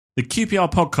The QPR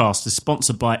podcast is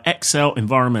sponsored by Excel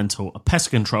Environmental, a pest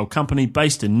control company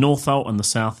based in Northolt and the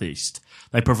South East.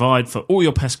 They provide for all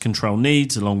your pest control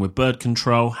needs, along with bird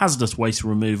control, hazardous waste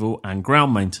removal and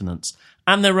ground maintenance.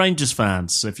 And they're Rangers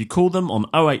fans, so if you call them on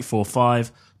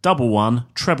 0845 11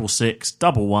 666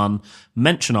 11,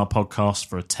 mention our podcast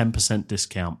for a 10%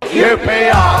 discount.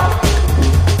 QPR,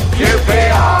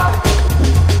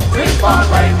 Response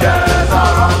Rangers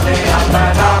are on the up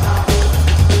and up.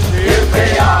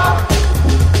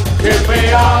 QPR,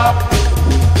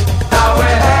 now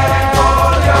we're heading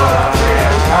for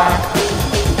European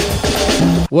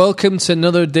Cup. Welcome to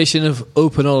another edition of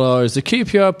Open All Hours, the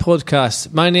QPR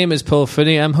podcast. My name is Paul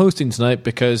Finney. I'm hosting tonight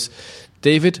because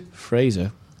David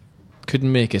Fraser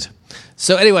couldn't make it.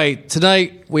 So anyway,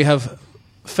 tonight we have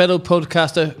fellow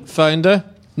podcaster, founder,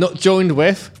 not joined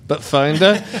with, but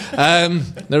founder.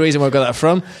 The reason where I got that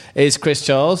from is Chris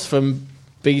Charles from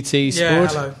BT Sport. Yeah,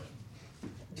 hello.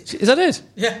 Is that it?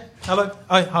 Yeah, hello.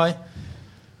 Hi.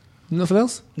 Nothing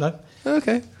else? No.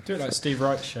 Okay. Do it like Steve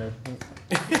Wright's show.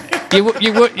 You.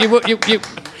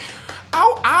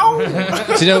 Ow!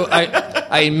 Do you know,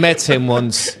 I met him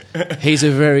once. He's a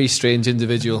very strange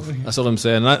individual. That's all I'm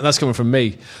saying. That's coming from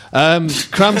me.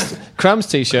 Cram's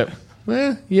t-shirt.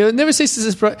 Well, you never ceases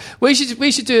as bright. We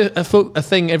should do a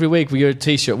thing every week with your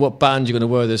t-shirt. What band you're going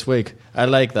to wear this week? I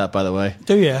like that, by the way.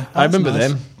 Do you? I remember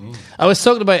them. I was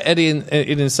talking about Eddie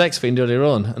and Sex Fiend earlier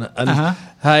on, and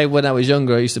how when I was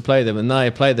younger I used to play them, and now I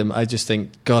play them, I just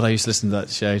think, God, I used to listen to that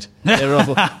shit. They're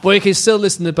awful. But you can still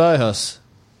listen to Bauhaus.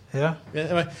 Yeah.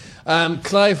 Anyway,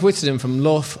 Clive Whittingham from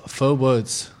Loft for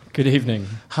Words. Good evening.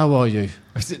 How are you?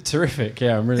 Is it terrific?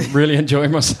 Yeah, I'm really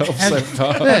enjoying myself so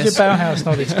far. How's your Bauhaus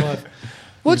knowledge, Clive?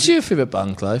 What's your favourite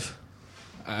band, Clive?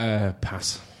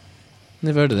 Pass.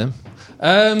 Never heard of them.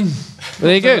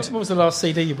 Very good. What was the last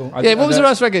CD you bought? What was the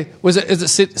last record?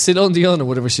 Is it Celine Dion or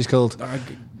whatever she's called?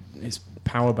 It's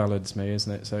power ballads, me,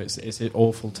 isn't it? So it's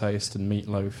Awful Taste and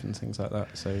Meatloaf and things like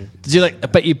that. So did you I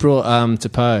bet you brought to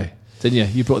Pow, didn't you?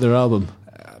 You brought their album.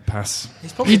 Pass.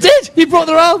 You did. You brought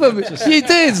their album. You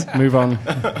did. Move on.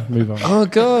 Oh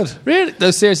God! Really?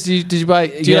 No, seriously. Did you buy?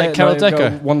 Do you like Carol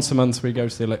Decker? Once a month, we go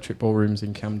to the Electric Ballrooms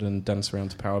in Camden and dance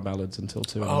around to power ballads until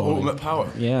 2 in the morning. Ultimate Power.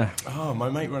 Yeah. Oh, my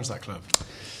mate runs that club.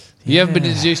 You haven't been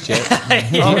introduced yet.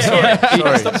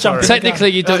 Sorry. Technically,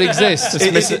 you don't exist.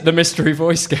 The mystery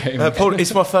voice game. Paul,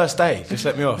 it's my first day. Just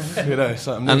let me off. You know,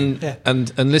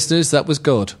 And listeners, that was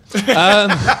God.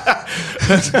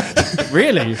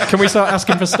 Really? Can we start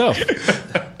asking for stuff?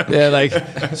 Yeah, like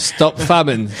stop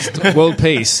famine, world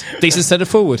peace, decent centre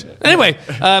forward. Anyway,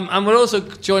 and we're also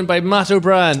joined by Matt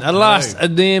O'Brien. At last, a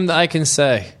name that I can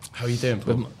say. How are you doing,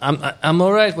 Paul? I'm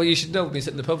all right. Well, you should know when you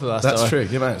sit in the pub for last hour. That's true.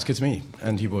 Yeah, man, it's good to meet you.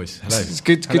 And you boys. Hello. It's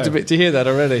good to hear that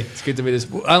already. It's good to meet us.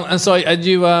 I'm sorry, and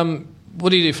you, what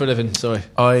do you do for a living? Sorry.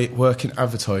 I work in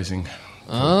advertising.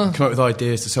 Come up with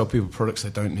ideas to sell people products they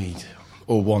don't need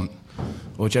or want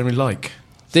or generally like.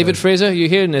 David Fraser, you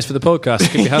hearing this for the podcast?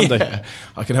 It could be handy. Yeah.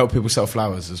 I can help people sell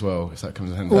flowers as well, if that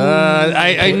comes in handy.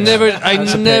 I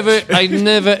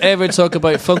never ever talk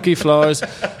about funky flowers,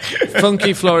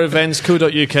 funky flower events,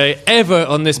 co.uk ever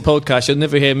on this podcast. You'll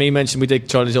never hear me mention we did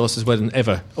Charlie Dawson's wedding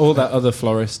ever. Or that other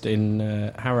florist in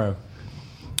Harrow.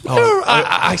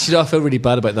 I feel really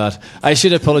bad about that. I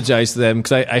should apologise to them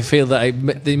because I feel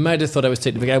that they might have thought I was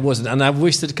taking the big. I wasn't, and I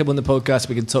wish they'd come on the podcast.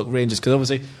 We can talk Rangers because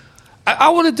obviously. I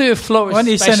want to do a florist. Why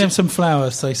don't you send him some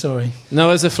flowers? Say sorry. No,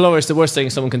 as a florist, the worst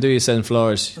thing someone can do is send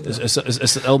flowers.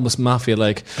 It's almost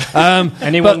mafia-like.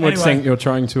 Anyone would think you're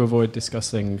trying to avoid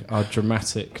discussing our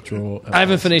dramatic draw. I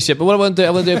haven't finished yet, but what I want to do, I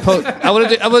want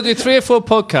to do 3 or 4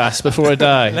 podcasts before I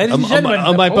die. Ladies and gentlemen,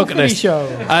 on my bucket list. Show.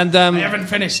 And I haven't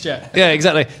finished yet. Yeah,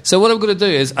 exactly. So what I'm going to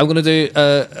do is I'm going to do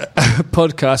a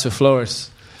podcast with florists.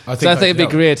 I think it'd be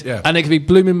great, yeah. And it could be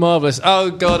blooming marvellous.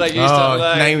 Oh God, I used to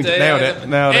like nailed it.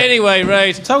 Anyway,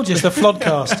 right. Told you it's the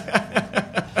Flodcast.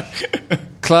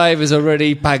 Clive is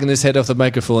already banging his head off the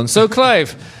microphone. So,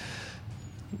 Clive,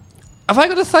 have I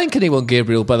got to thank anyone,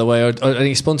 Gabriel, by the way, or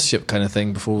any sponsorship kind of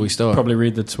thing before we start? Probably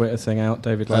read the Twitter thing out.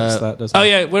 David likes that, doesn't he? Oh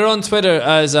yeah, we're on Twitter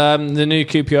as the new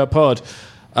QPR pod.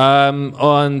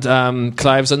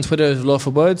 Clive's on Twitter as Law for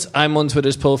Words. I'm on Twitter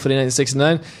as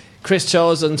Paul5969. Chris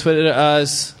Charles on Twitter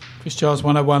as Chris Charles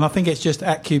 101. I think it's just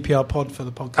at QPR Pod for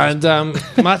the podcast.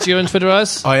 And Matt, you're on Twitter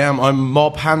as? I am. I'm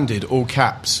mob-handed, all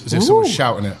caps, as if someone's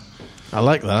shouting it. I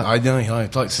like that. I know.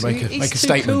 I'd like to make a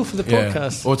statement. Cool for the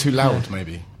podcast, or too loud,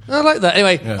 maybe. I like that.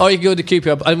 Anyway, or you can go to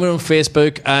QPR, and we're on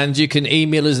Facebook, and you can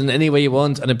email us in any way you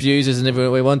want, and abuse us in every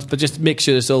way you want. But just make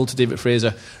sure it's all to David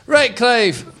Fraser. Right,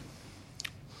 Clive.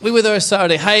 We were there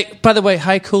Saturday. By the way,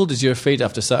 how cold is your feet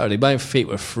after Saturday? My feet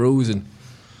were frozen.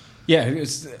 Yeah,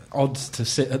 it's odd to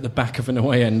sit at the back of an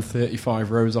away end 35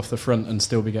 rows off the front and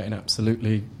still be getting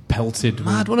absolutely pelted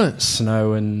Mad, with wasn't it?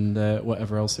 snow and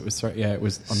whatever else it was. Yeah, it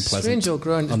was unpleasant. Strange old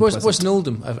ground. Unpleasant. What's in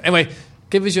Oldham? Anyway,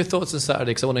 give us your thoughts on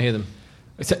Saturday because I want to hear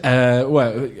them.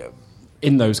 Well,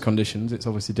 in those conditions, it's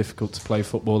obviously difficult to play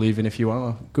football, even if you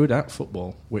are good at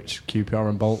football, which QPR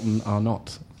and Bolton are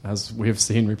not, as we have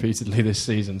seen repeatedly this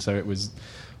season. So it was a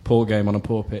poor game on a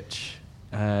poor pitch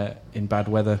in bad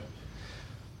weather.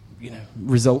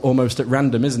 Result almost at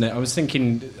random, isn't it? I was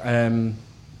thinking,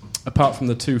 apart from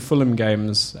the 2 Fulham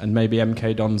games and maybe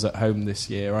MK Dons at home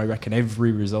this year, I reckon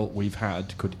every result we've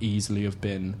had could easily have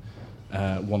been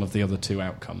one of the other 2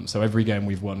 outcomes. So every game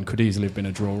we've won could easily have been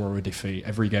a draw or a defeat.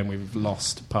 Every game we've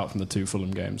lost, apart from the 2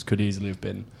 Fulham games, could easily have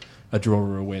been a draw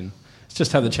or a win. It's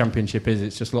just how the Championship is.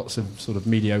 It's just lots of sort of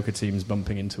mediocre teams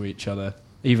bumping into each other.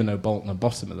 Even though Bolton are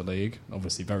bottom of the league,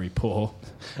 obviously very poor.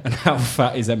 And how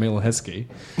fat is Emil Heskey?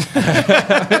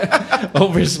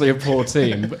 Obviously a poor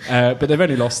team. But they've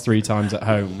only lost 3 times at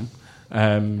home.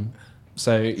 Is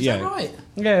that right?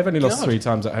 Yeah, they've only lost 3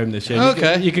 times at home this year.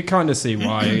 Okay. You could kind of see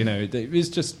why. It's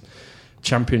just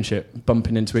Championship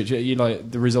bumping into each other.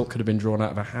 The result could have been drawn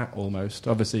out of a hat almost.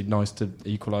 Obviously nice to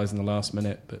equalise in the last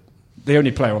minute, but the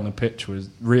only player on the pitch was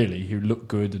really who looked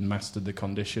good and mastered the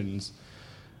conditions.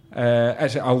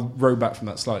 Actually, I'll row back from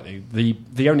that slightly.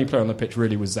 The only player on the pitch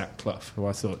really was Zach Clough, who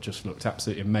I thought just looked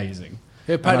absolutely amazing.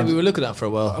 Yeah, apparently we were looking at for a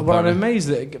while. Well, I'm amazed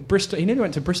that Bristol. He nearly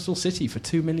went to Bristol City for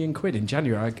 £2 million in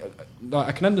January.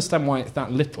 I can understand why it's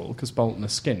that little because Bolton are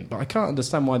skint, but I can't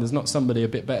understand why there's not somebody a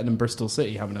bit better than Bristol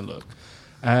City having a look.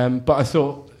 But I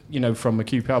thought, from a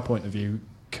QPR point of view,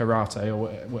 Karate or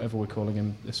whatever we're calling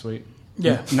him this week,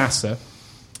 Nasser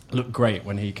looked great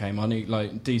when he came on. He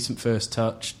decent first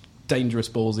touch. Dangerous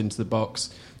balls into the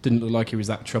box. Didn't look like he was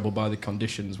that troubled by the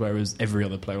conditions, whereas every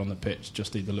other player on the pitch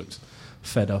just either looked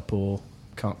fed up or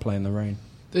can't play in the rain.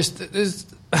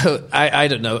 I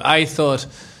don't know. I thought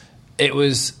it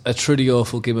was a truly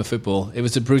awful game of football. It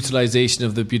was a brutalisation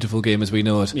of the beautiful game as we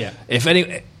know it. Yeah. If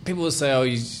any people will say, "Oh,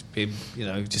 you've been,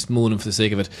 just moaning for the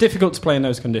sake of it." Difficult to play in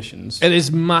those conditions. It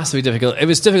is massively difficult. It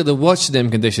was difficult to watch in them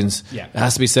conditions. Yeah. It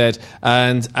has to be said.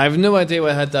 And I have no idea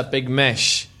why I had that big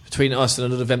mesh between us and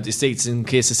a lot of empty seats in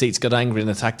case the seats got angry and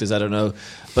attacked us. I don't know,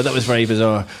 but that was very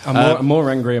bizarre. I'm more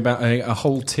angry about a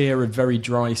whole tier of very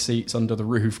dry seats under the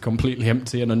roof, completely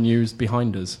empty and unused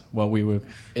behind us while we were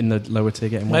in the lower tier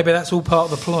getting wet. Maybe that's all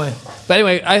part of the ploy. But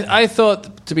anyway, I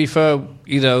thought, to be fair,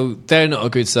 they're not a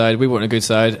good side. We weren't a good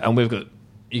side, and we've got.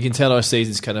 You can tell our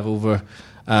season's kind of over,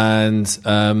 and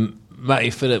Matty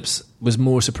Phillips was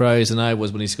more surprised than I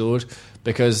was when he scored.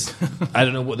 Because I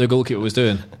don't know what their goalkeeper was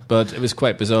doing, but it was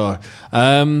quite bizarre.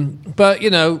 But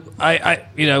now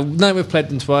we've played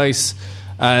them twice,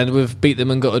 and we've beat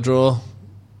them and got a draw.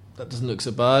 That doesn't look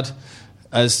so bad.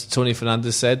 As Tony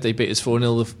Fernandez said, they beat us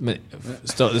 4-0 the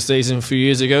start of the season a few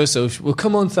years ago. So we'll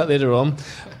come on to that later on.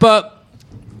 But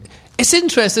it's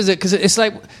interesting, isn't it? Because it's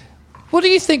like, what do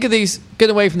you think of these,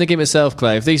 getting away from the game itself,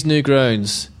 Clive, these new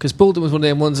grounds? Because Bolton was one of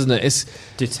them ones, isn't it? It's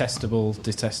detestable,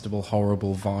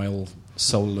 horrible, vile,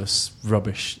 soulless,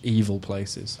 rubbish, evil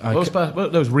places. That was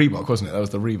Reebok, wasn't it? That was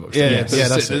the Reebok. Yeah, that's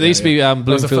it. it. They used to be That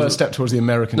was the Bloomfield. first step towards the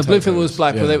American. The Bloomfield was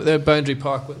black, Yeah. but they were Boundary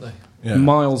Park, weren't they? Yeah.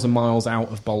 Miles and miles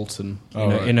out of Bolton,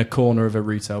 in a corner of a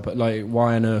retail. But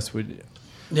why on earth would?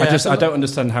 Yeah, I don't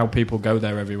understand how people go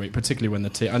there every week, particularly when the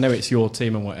team. I know it's your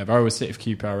team and whatever. I always say if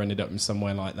QPR ended up in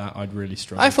somewhere like that, I'd really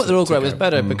struggle. I thought the All Grey was go.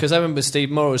 better because I remember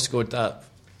Steve Morrow scored that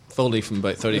volley from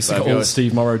about 35 All yards.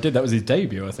 Steve Morrow did. That was his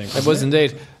debut, I think. It was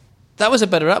indeed. That was a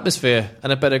better atmosphere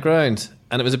and a better ground,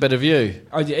 and it was a better view.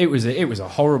 It was a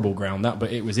horrible ground,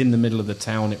 but it was in the middle of the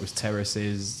town. It was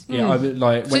terraces. Yeah,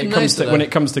 when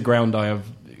it comes to ground,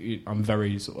 I'm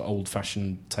very sort of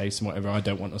old-fashioned taste and whatever. I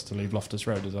don't want us to leave Loftus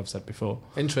Road, as I've said before.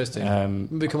 Interesting.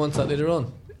 Maybe come on to that later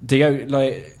on.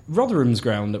 Rotherham's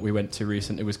ground that we went to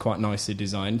recently was quite nicely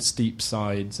designed, steep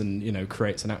sides, and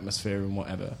creates an atmosphere and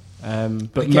whatever.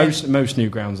 But Again, most new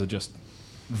grounds are just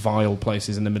vile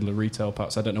places in the middle of retail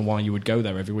parks. I don't know why you would go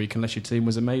there every week unless your team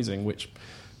was amazing, which,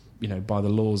 by the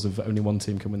laws of only one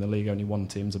team can win the league, only one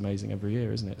team's amazing every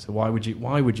year, isn't it? So why would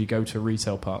you go to a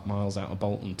retail park miles out of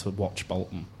Bolton to watch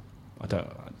Bolton? Do you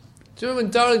remember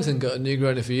when Darlington got a new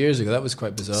ground a few years ago? That was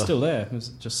quite bizarre. It's still there. It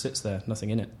just sits there, nothing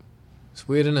in it. It's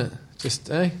weird, isn't it?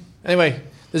 Just anyway,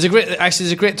 there's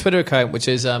a great Twitter account which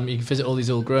is you can visit all these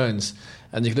old grounds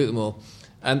and you can look at them all.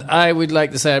 And I would like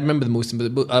to say I remember the most,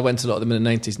 but I went to a lot of them in the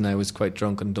 90s and I was quite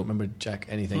drunk and don't remember jack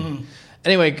anything.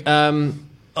 Anyway,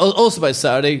 also about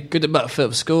Saturday, good that Matt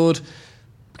Phillips scored.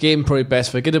 Game probably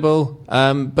best forgettable.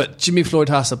 But Jimmy Floyd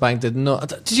Hasselbank did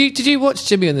not. Did you watch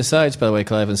Jimmy on the sides, by the way,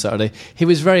 Clive, on Saturday? He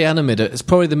was very animated. It's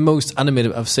probably the most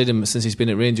animated I've seen him since he's been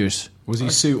at Rangers. Was he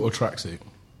suit or tracksuit?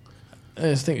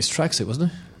 I think it's tracksuit,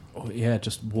 wasn't it? Oh, yeah,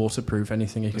 just waterproof,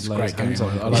 anything he could lay his great hands game.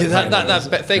 on. I like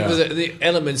that thing was the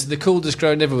elements, the coldest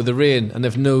ground ever with the rain, and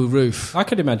they've no roof. I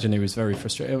could imagine he was very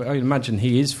frustrated. I imagine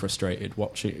he is frustrated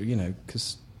watching,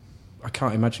 because I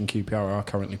can't imagine QPR are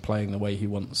currently playing the way he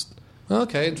wants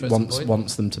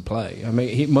wants them to play. I mean,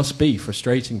 it must be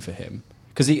frustrating for him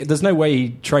because there's no way he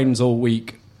trains all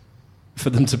week for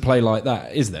them to play like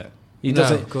that, is there? He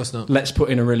does of course not. Let's put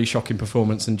in a really shocking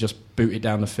performance and just boot it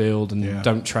down the field and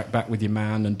don't track back with your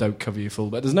man and don't cover your full.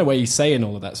 But there's no way he's saying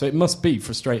all of that. So it must be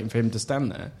frustrating for him to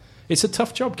stand there. It's a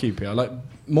tough job, QPR. Like,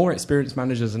 more experienced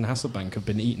managers than Hasselbank have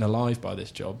been eaten alive by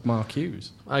this job. Mark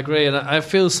Hughes. I agree, and I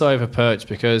feel sorry for Perch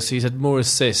because he's had more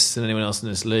assists than anyone else in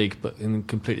this league, but in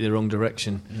completely the wrong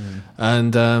direction.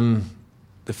 And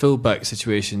the fullback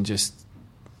situation just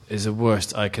is the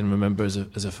worst I can remember as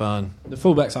a fan. The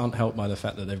fullbacks aren't helped by the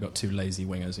fact that they've got two lazy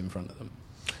wingers in front of them.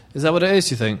 Is that what it is,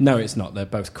 you think? No, it's not. They're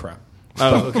both crap.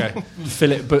 Oh, okay.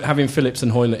 But having Phillips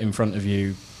and Hoylett in front of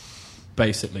you,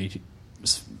 basically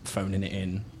phoning it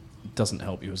in, doesn't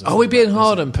help you as a Are we being fullback,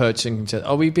 hard on Perch?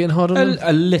 Are we being hard on them?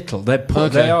 A little. They're poor,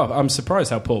 Okay. They are. I'm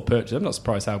surprised how poor Perch is. I'm not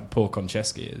surprised how poor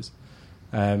Konchesky is.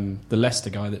 The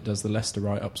Leicester guy that does the Leicester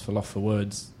write-ups for Loft for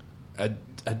Words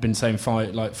had been saying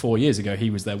 4 years ago he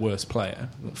was their worst player.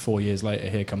 4 years later,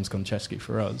 here comes Konchesky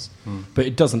for us. But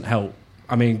it doesn't help.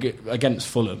 I mean, against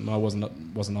Fulham, I wasn't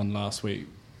on last week,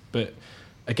 but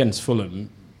against Fulham,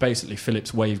 basically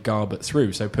Phillips waved Garbett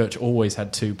through, so Perch always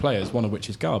had two players, one of which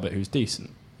is Garbett, who's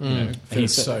decent.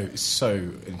 He's so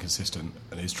inconsistent,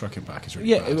 and his tracking back is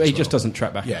really bad. He just doesn't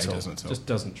track back at all. He doesn't at all. Just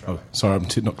doesn't track. Oh, sorry, I'm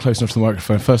not close enough to the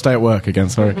microphone. First day at work again,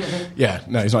 sorry. Yeah,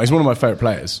 no, he's not. He's one of my favourite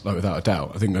players, like, without a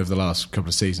doubt. I think over the last couple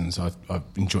of seasons I've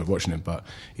enjoyed watching him, but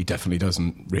he definitely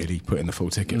doesn't really put in the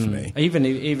full ticket for me.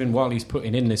 Even while he's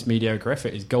putting in this mediocre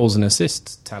effort, his goals and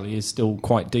assists tally is still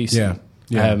quite decent.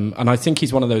 Yeah. And I think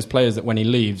he's one of those players that when he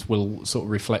leaves will sort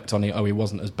of reflect on it. Oh, he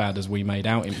wasn't as bad as we made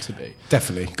out him to be.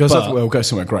 Definitely. Go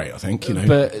somewhere great, I think.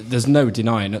 But there's no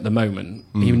denying at the moment.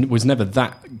 He was never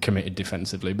that committed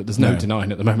defensively, but there's no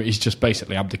denying at the moment he's just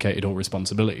basically abdicated all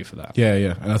responsibility for that.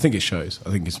 Yeah, and I think it shows. I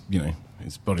think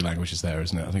his body language is there,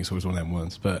 isn't it? I think it's always one of them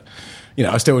ones. But,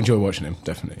 I still enjoy watching him,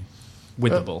 definitely.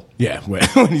 With the ball. Yeah, when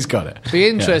he's got it. Be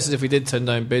interested if we did turn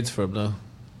down bids for him, though.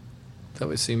 That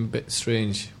would seem a bit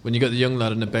strange. When you got the young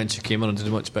lad on the bench who came on and did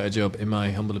a much better job, in my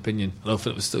humble opinion. I don't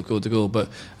think it was still goal to goal, but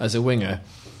as a winger,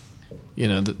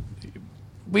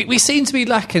 we seem to be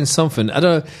lacking something. I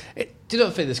don't know. Do you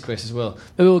not think this, Chris, as well?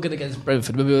 Maybe we'll get against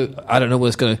Brentford. I don't know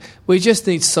what's going to... We just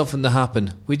need something to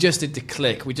happen. We just need to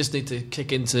click. We just need to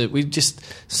kick into...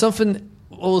 Something...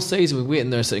 All season we're waiting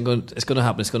there sitting going, it's going to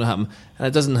happen, and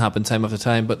it doesn't happen time after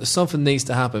time, but something needs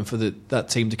to happen for that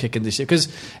team to kick into shit, because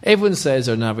everyone says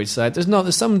they're an average side.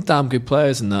 There's some damn good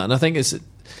players in that, and I think it's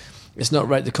not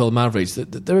right to call them average.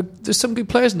 There's some good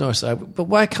players in our side, but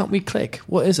why can't we click?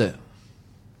 What is it?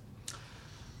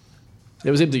 It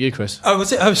was him to you, Chris. Oh,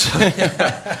 was it? Oh, sorry.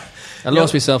 I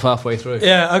lost myself halfway through.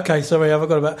 Yeah, okay, sorry, I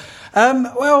forgot about.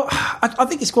 Well, I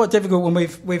think it's quite difficult when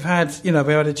we've had we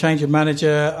had a change of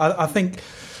manager. I think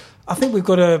we've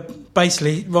got to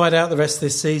basically ride out the rest of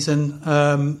this season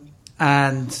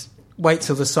and wait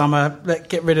till the summer.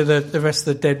 Get rid of the rest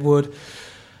of the dead wood.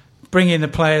 Bring in the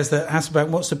players that Hasselbank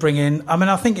wants to bring in. I mean,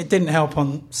 I think it didn't help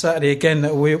on Saturday again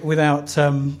that we without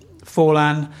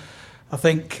Forlan. I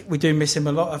think we do miss him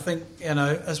a lot. I think,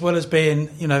 as well as being,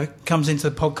 comes into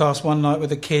the podcast one night with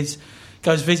the kids,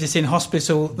 goes visiting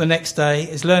hospital the next day,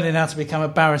 is learning how to become a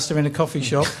barrister in a coffee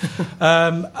shop.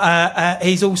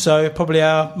 He's also probably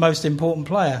our most important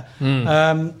player.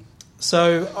 And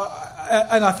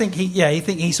I think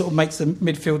he sort of makes the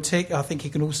midfield tick. I think he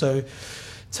can also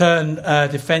turn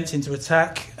defence into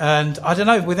attack. And I don't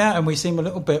know, without him we seem a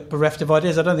little bit bereft of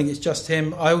ideas. I don't think it's just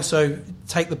him. I also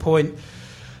take the point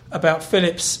about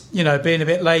Phillips, being a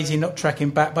bit lazy, not tracking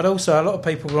back, but also a lot of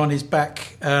people were on his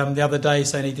back the other day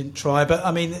saying he didn't try. But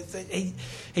I mean,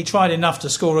 he tried enough to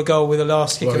score a goal with the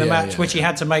last kick of the match, which he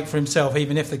had to make for himself,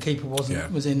 even if the keeper was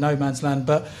in no man's land.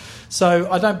 But so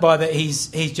I don't buy that he's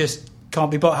just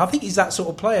can't be bought. I think he's that sort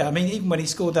of player. I mean, even when he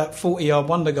scored that 40-yard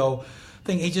wonder goal, I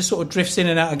think he just sort of drifts in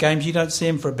and out of games. You don't see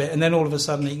him for a bit, and then all of a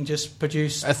sudden he can just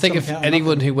produce. I think if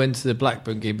anyone who went to the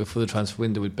Blackburn game before the transfer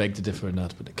window would beg to differ on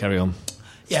that, but carry on.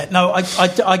 Yeah, no,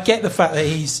 I get the fact that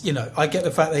he's, I get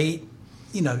the fact that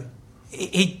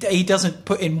he doesn't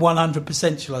put in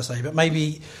 100%, shall I say, but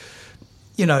maybe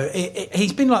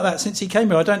he's been like that since he came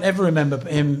here. I don't ever remember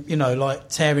him, like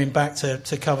tearing back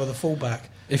to cover the fullback.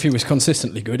 If he was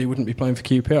consistently good, he wouldn't be playing for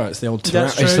QPR. It's the old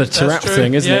That's Tarat, it's the true, Tarat that's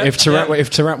thing, true. isn't Yeah, it? If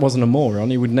Tarat wasn't a moron,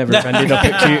 he would never have ended up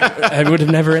at He would have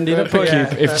never ended up at Yeah,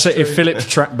 QPR. If Phillips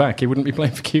tracked back, he wouldn't be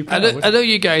playing for QPR. I know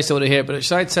you guys don't want to hear it, but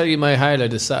should I tell you my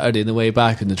highlight of Saturday on the way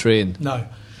back in the train? No.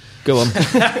 Go on.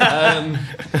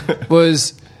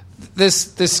 Was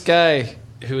this guy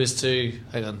who was to...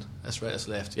 Hang on, that's right, that's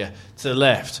left. Yeah, to the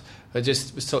left. I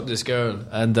just was talking to this girl,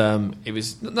 and it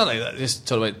was not like that. Just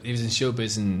talking about he was in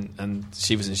showbiz, and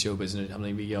she was in showbiz, and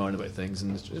having a wee yarn about things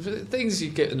and things you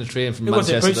get in the train from Who was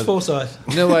Manchester. it? Bruce Forsyth?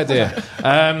 No idea.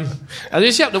 And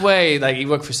just up the way, like he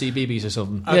worked for CBeebies or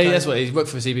something. Okay. Yeah, that's what he worked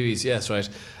for CBeebies. Yeah, that's right.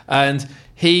 And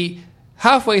he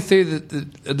halfway through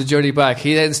the journey back,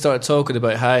 he then started talking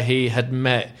about how he had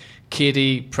met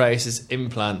Katie Price's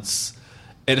implants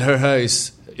in her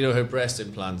house. You know, her breast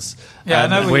implants. Yeah, I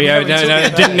know. No,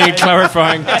 didn't need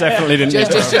clarifying. Definitely didn't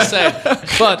need Just said.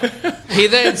 But he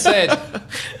then said,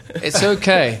 it's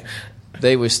okay.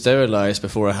 They were sterilised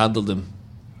before I handled them.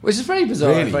 Which is very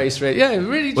bizarre. Really? Very strange. Yeah,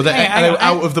 really. Well, they were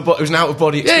out of the it was an out of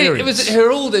body Yeah, experience. it was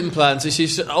her old implants, and she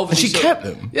obviously And she kept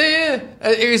them? Yeah.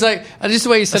 And it was like, and just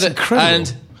the way he said That's it, incredible.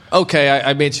 and okay,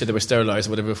 I made sure they were sterilised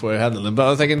or whatever before I handled them. But I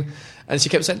was thinking, and she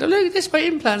kept saying, "No, look, this is my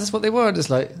implants. That's what they were." And it's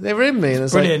like they were in me. And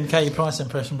it's Brilliant Katie Price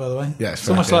impression, by the way. Yeah, it's it's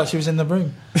almost very like she was in the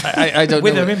room like I don't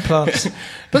with know. her implants.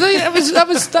 But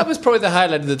that was probably the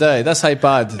highlight of the day. That's how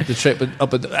bad the trip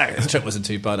up. The trip wasn't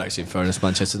too bad actually. In fairness,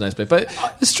 Manchester's a nice place,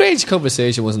 but a strange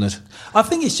conversation, wasn't it? I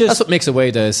think it's just That's what makes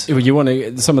away days. You want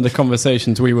to, some of the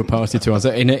conversations we were party to, was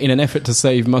in an effort to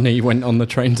save money, he went on the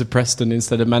train to Preston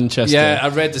instead of Manchester. Yeah, I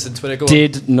read this on Twitter. Go on.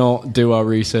 Did not do our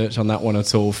research on that one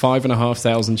at all.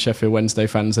 5,500 Sheffield Wednesday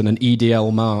fans and an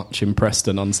EDL march in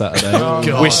Preston on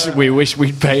Saturday. We wish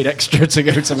we'd paid extra to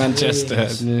go to Manchester.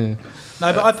 Jeez. Yeah.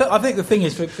 no, but I think the thing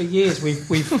is, for years we've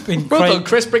been Well done,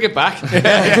 Chris. Bring it back.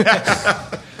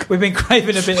 we've been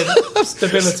craving a bit of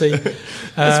stability.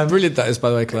 That's brilliant. That is,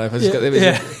 by the way, Clive. I just got the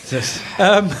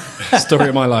image. Story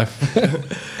of my life.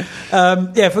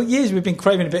 For years we've been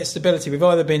craving a bit of stability. We've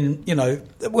either been,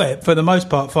 for the most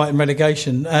part, fighting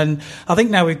relegation, and I think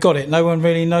now we've got it. No one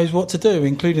really knows what to do,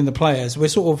 including the players. We're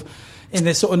sort of in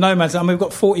this sort of no man's land. I mean, we've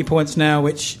got 40 points now,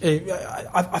 which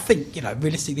I think,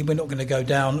 realistically, we're not going to go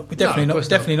down. We're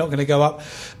definitely not going to go up.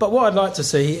 But what I'd like to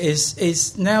see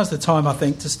is now's the time, I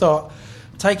think, to start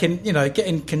taking,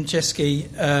 getting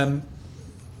Konchesky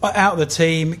out of the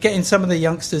team, getting some of the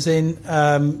youngsters in.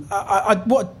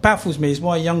 What baffles me is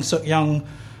why Young Suk Young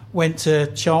went to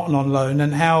Charlton on loan,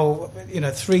 and how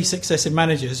 3 successive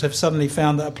managers have suddenly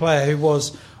found that a player who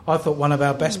was, I thought, one of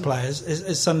our best players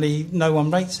is suddenly no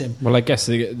one rates him. Well, I guess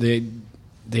the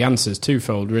answer is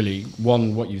twofold, really.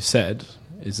 One, what you've said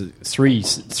is that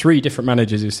three different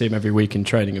managers who see him every week in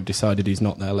training have decided he's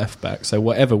not their left back. So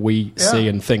whatever we see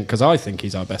and think, because I think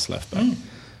he's our best left back,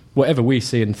 whatever we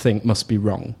see and think must be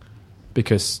wrong,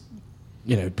 because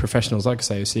professionals, like I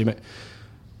say, who see him.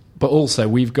 But also,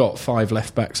 we've got 5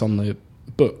 left backs on the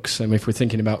books, and if we're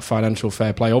thinking about financial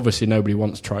fair play, obviously nobody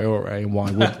wants Traore, and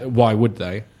why would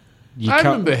they? I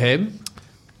remember him.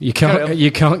 You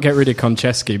can't get rid of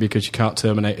Konchesky because you can't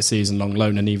terminate a season-long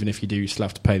loan, and even if you do, you still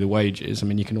have to pay the wages. I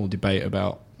mean, you can all debate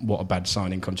about what a bad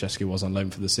signing Konchesky was on loan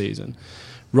for the season.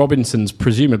 Robinson's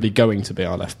presumably going to be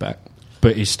our left back,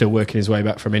 but he's still working his way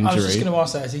back from injury. I was just going to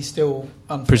ask that: is he still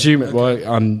unfit? Presumably,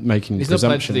 well, I'm making He's not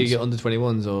playing presumptions. for the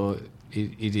under-21s or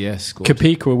EDS squad.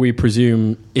 Kapika, we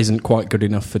presume, isn't quite good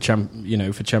enough for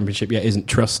championship yet. Isn't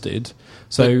trusted,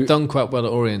 so but done quite well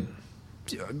at Orient.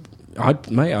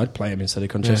 I'd play him instead of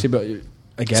Konchesky, but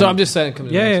again, So I'm just saying,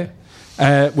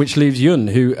 which leaves Yun,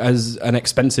 who as an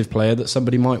expensive player that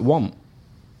somebody might want.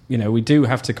 We do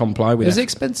have to comply with. Is it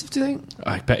expensive? Do you think?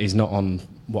 I bet he's not on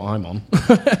what I'm on.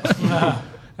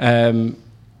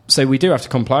 So we do have to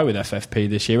comply with FFP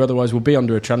this year, otherwise we'll be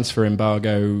under a transfer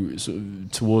embargo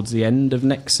towards the end of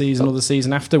next season or the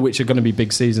season after, which are going to be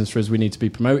big seasons for us. We need to be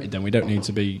promoted then. We don't need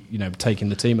to be, taking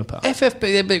the team apart.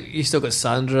 FFP, you still got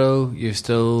Sandro, you've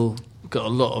still got a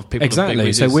lot of people.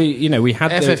 Exactly. So we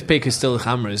had FFP could still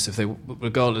hammer us if they,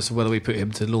 regardless of whether we put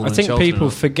him to loan. I think Charlton people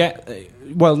forget.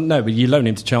 Well, no, but you loan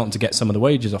him to Charlton to get some of the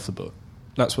wages off the book.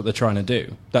 That's what they're trying to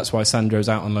do. That's why Sandro's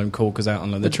out on loan, Corker's out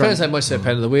on loan. It depends how much they're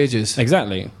paying the wages.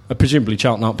 Exactly. Presumably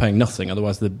Charlton aren't paying nothing,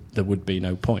 otherwise there would be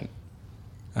no point.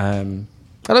 How long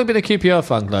have you been a QPR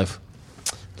fan, Clive?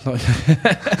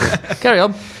 Carry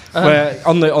on. Where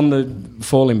on the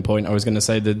falling point, I was going to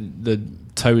say the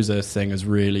Tozer thing has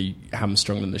really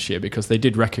hamstrung them this year because they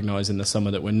did recognise in the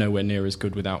summer that we're nowhere near as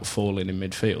good without falling in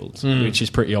midfield, which is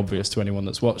pretty obvious to anyone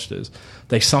that's watched us.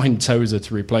 They signed Tozer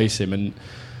to replace him, and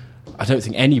I don't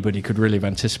think anybody could really have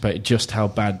anticipated just how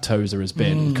bad Tozer has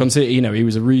been. Consider, he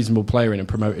was a reasonable player in a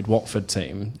promoted Watford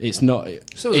team. It's not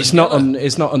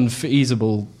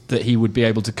unfeasible that he would be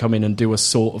able to come in and do a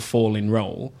sort of falling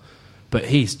role, but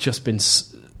he's just been,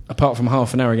 apart from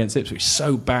half an hour against Ipswich,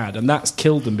 so bad, and that's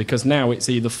killed them because now it's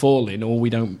either falling or we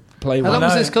don't play well. How long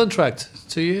was his contract?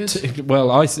 2 years?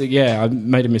 Well, I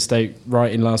made a mistake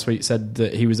writing last week, said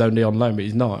that he was only on loan, but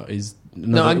he's not.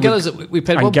 We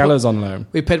paid Angella's on loan.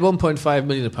 We paid 1.5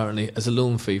 million apparently as a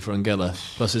loan fee for Angella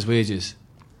plus his wages,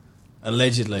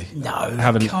 allegedly. No,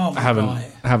 haven't heard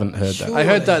that. Surely. I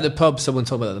heard that at the pub. Someone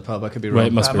told me that at the pub. I could be wrong. Well,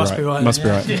 it must be right. Must be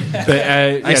right.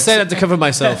 But I said that to cover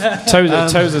myself.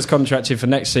 Tozer's contracted for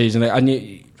next season, and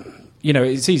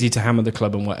it's easy to hammer the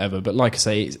club and whatever. But like I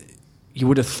say, you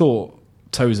would have thought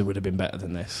Tozer would have been better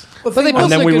than this. But they both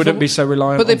and then look we good wouldn't be so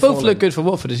reliant. But they on both falling. look good for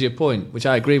Watford, is your point, which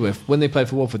I agree with. When they played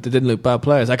for Watford, they didn't look bad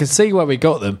players. I can see why we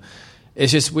got them.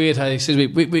 It's just weird how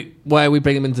why we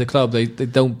bring them into the club. They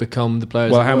don't become the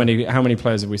players. Well, how many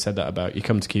players have we said that about? You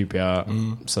come to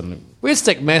QPR suddenly. We'd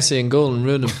stick Messi in goal and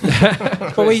ruin him.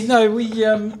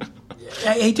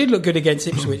 But he did look good against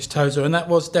Ipswich, Tozer, and that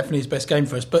was definitely his best game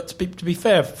for us. But to be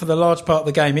fair, for the large part of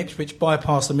the game, Ipswich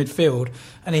bypassed the midfield,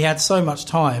 and he had so much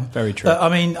time. Very true. That,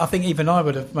 I think even I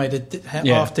would have made a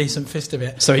half-decent fist of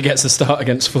it. So he gets a start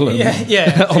against Fulham on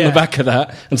the back of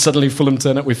that, and suddenly Fulham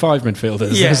turn up with 5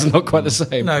 midfielders. Yeah. It's not quite the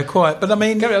same. No, quite. But I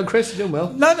mean... Carry on, Chris, you're doing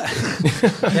well. No.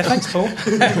 Yeah, thanks, Paul.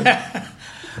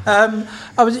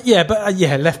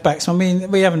 Left backs. I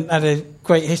mean, we haven't had a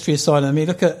great history of signing. I mean,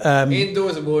 look at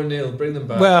indoors and more nil. Bring them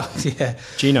back. Well, yeah,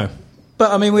 Gino.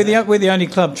 But I mean, we're the only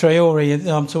club, Traore,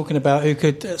 I'm talking about, who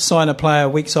could sign a player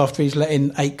weeks after he's let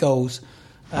in 8 goals.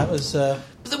 That was. But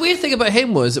the weird thing about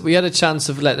him was that we had a chance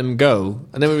of letting him go,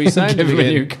 and then we re-signed him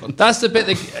again. That's the bit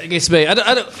that gets me.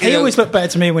 He always looked better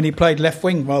to me when he played left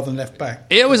wing rather than left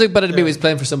back. He always looked better to me when he was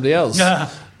playing for somebody else. Yeah.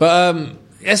 But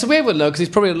it's a weird one, though, because he's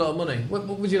probably a lot of money. What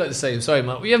would you like to say? Sorry,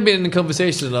 Matt. We haven't been in the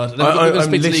conversation a lot. I'm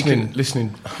listening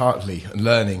heartily and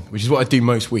learning, which is what I do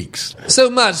most weeks. So,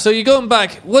 Matt, you're going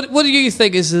back. What do you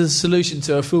think is the solution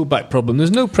to our fullback problem? There's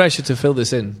no pressure to fill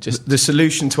this in. Just the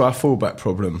solution to our fullback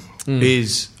problem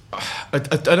is... I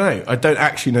don't know. I don't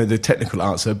actually know the technical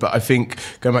answer, but I think,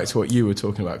 going back to what you were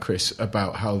talking about, Chris,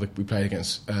 about how we played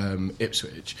against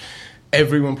Ipswich,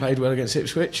 everyone played well against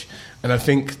Ipswich, and I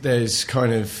think there's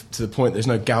kind of, to the point, there's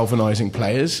no galvanising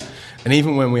players. And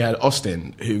even when we had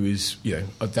Austin, who is,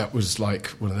 that was like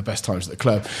one of the best times at the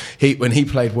club, when he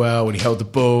played well, when he held the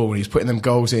ball, when he was putting them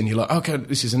goals in, you're like, okay,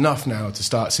 this is enough now to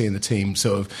start seeing the team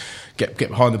sort of get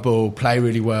behind the ball, play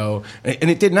really well. And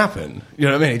it didn't happen. You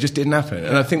know what I mean? It just didn't happen.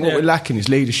 And I think what we're lacking is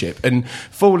leadership. And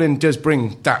Fallen does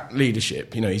bring that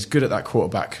leadership. He's good at that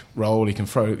quarterback role. He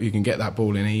can get that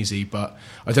ball in easy. But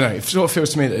I don't know. It sort of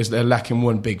feels to me that they're lacking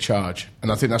one big charge.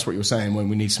 And I think that's what you're saying when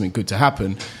we need something good to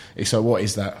happen. So what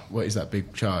is that? What is that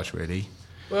big charge, really?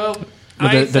 Well,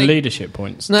 the leadership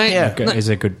points is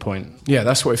a good point. Yeah,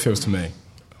 that's what it feels to me.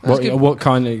 What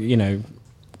kind of,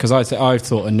 because I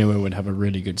thought Anua would have a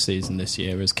really good season this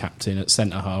year as captain at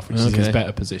centre half, which is his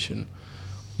better position.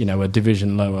 A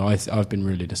division lower. I've been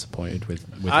really disappointed with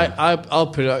him. I'll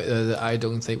put it out there that I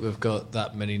don't think we've got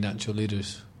that many natural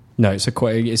leaders. No, it's a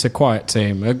quiet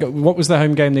team. What was the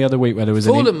home game the other week where there was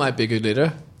Fulham might be a good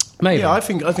leader. Maybe. Yeah, I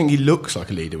think he looks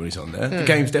like a leader when he's on there. The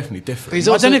game's definitely different.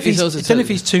 I don't know if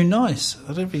he's too nice.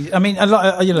 I don't know. I mean,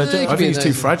 I think he's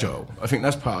too fragile. I think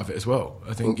that's part of it as well.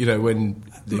 I think when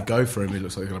they go for him, it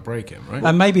looks like they're going to break him, right?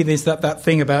 And maybe there's that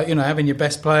thing about having your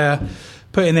best player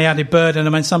putting the added burden. I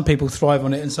mean, some people thrive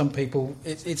on it, and some people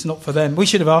it's not for them. We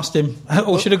should have asked him,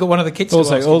 or should have got one of the kids.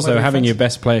 Also, having your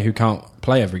best player who can't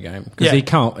play every game because he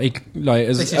can't.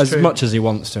 As much as he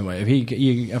wants to. If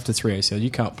you after 3 ACL, you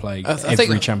can't play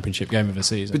every championship game of a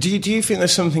season. But do you think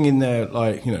there's something in there,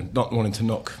 not wanting to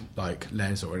knock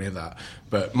Les or any of that?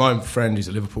 But my friend who's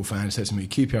a Liverpool fan said to me,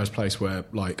 QPR is a place where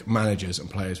managers and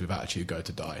players with attitude go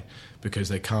to die because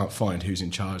they can't find who's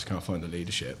in charge, can't find the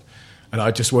leadership. And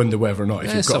I just wonder whether or not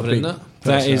if you've got a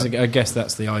that is, I guess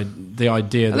that's the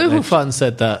idea. A Liverpool fan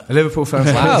said that. A Liverpool fan.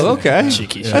 Wow, okay.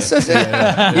 Cheeky. But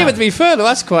to be fair, though,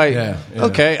 that's quite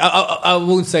okay. I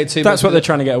won't say too much. That's what they're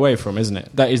trying to get away from, isn't it?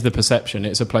 That is the perception.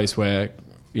 It's a place where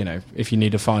if you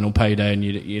need a final payday and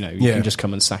you can just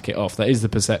come and sack it off. That is the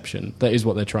perception. That is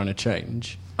what they're trying to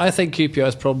change. I think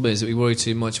QPR's problem is that we worry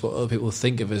too much what other people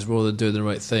think of us rather than doing the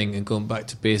right thing and going back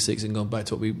to basics and going back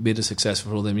to what we made us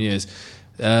successful for all them years.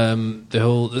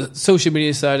 The social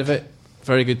media side of it,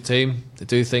 very good team. They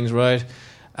do things right.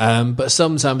 But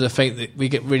sometimes I think that we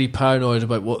get really paranoid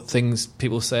about what things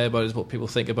people say about us, what people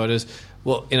think about us.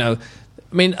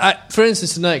 For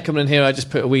instance, tonight coming in here, I just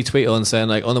put a wee tweet on saying,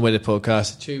 like, on the way to the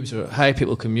podcast, tubes are how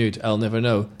people commute, I'll never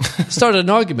know. Started an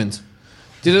argument.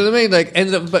 Do you know what I mean? Like,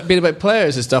 ended up being about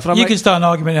players and stuff. And you can start an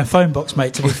argument in a phone box,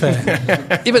 mate, to be fair.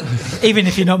 Yeah, but even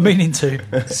if you're not meaning to.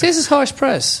 See, this is harsh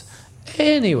press.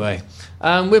 Anyway,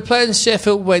 we're playing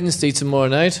Sheffield Wednesday tomorrow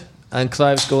night, and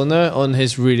Clive's going there on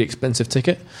his really expensive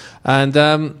ticket. And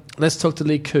let's talk to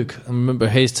Lee Cook and remember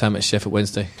his time at Sheffield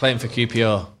Wednesday, playing for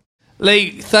QPR.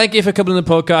 Lee, thank you for coming on the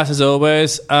podcast as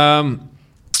always.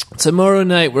 Tomorrow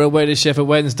night we're away to Sheffield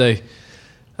Wednesday.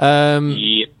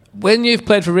 Yep. When you've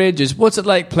played for Rangers, what's it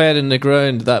like playing in the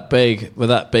ground that big, with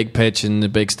that big pitch and the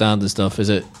big stand and stuff? Is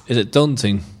it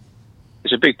daunting?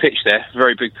 It's a big pitch there,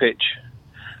 very big pitch.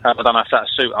 I don't know if that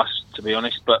suits us, to be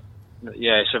honest, but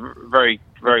yeah, it's a very,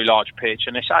 very large pitch,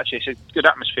 and it's a good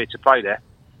atmosphere to play there.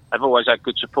 They've always had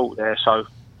good support there, so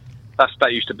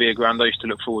that used to be a ground I used to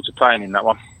look forward to playing in, that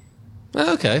one.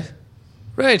 Okay,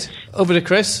 right. Over to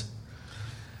Chris.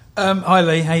 Hi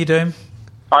Lee, how you doing?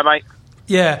 Hi mate.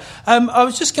 Yeah, I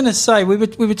was just going to say we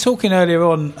were talking earlier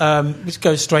on. Let's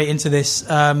go straight into this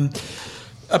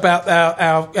about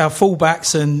our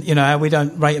fullbacks and how we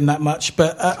don't rate them that much.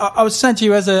 But I was saying to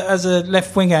you as a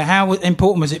left winger, how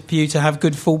important was it for you to have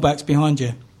good fullbacks behind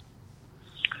you?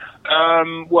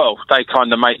 Well, they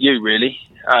kind of make you really.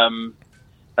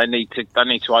 They need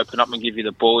to open up and give you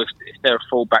the ball. If they're a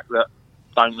fullback that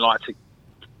don't like to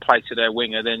play to their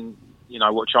winger, then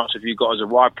what chance have you got as a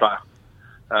wide player?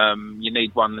 You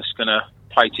need one that's going to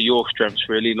play to your strengths,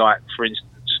 really. Like, for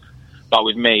instance, like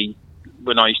with me,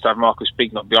 when I used to have Marcus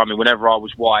Bignot behind me, whenever I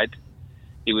was wide,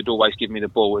 he would always give me the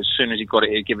ball. As soon as he got it,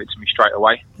 he'd give it to me straight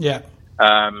away. Yeah.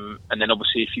 And then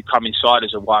obviously, if you come inside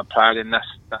as a wide player, then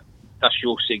that's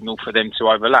your signal for them to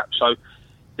overlap. So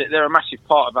they're a massive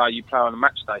part of how you play on a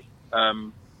match day.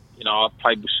 I've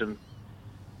played with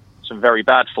some very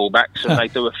bad fullbacks, and they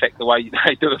do affect the way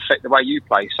you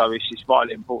play. So it's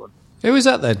vitally important. Who was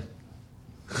that then?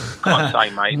 Can't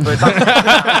say, mate. But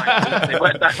they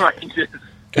weren't down Rangers.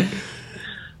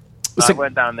 I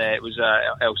went down there. It was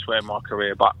elsewhere in my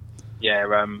career, but yeah.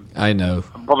 I know.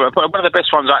 Probably one of the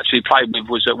best ones I actually played with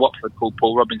was at Watford, called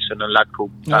Paul Robinson, a lad called.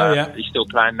 Yeah. He's still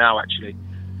playing now, actually.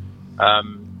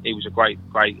 He was a great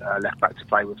left back to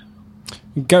play with.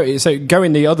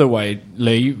 Going the other way,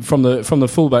 Lee, from the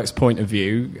fullback's point of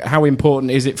view, how important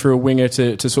is it for a winger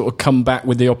to sort of come back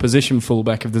with the opposition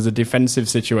fullback if there's a defensive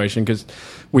situation? Because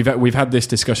we've had this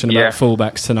discussion about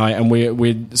fullbacks tonight, and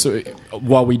we sort of,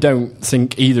 while we don't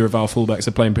think either of our fullbacks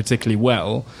are playing particularly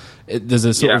well, there's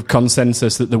a sort of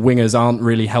consensus that the wingers aren't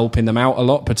really helping them out a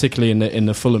lot, particularly in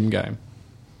the Fulham game.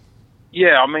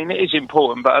 Yeah, I mean, it is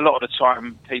important, but a lot of the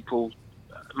time people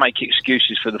make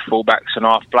excuses for the fullbacks and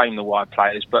half blame the wide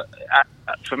players. But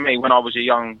for me, when I was a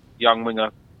young winger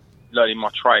learning my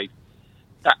trade,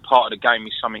 that part of the game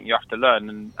is something you have to learn.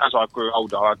 And as I grew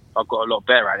older, I got a lot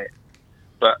better at it.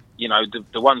 But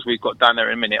the ones we've got down there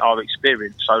in a minute are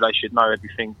experienced, so they should know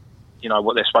everything,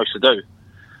 what they're supposed to do.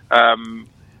 As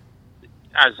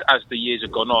the years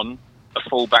have gone on, a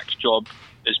fullback's job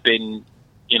has been,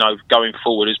 going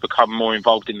forward, has become more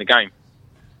involved in the game.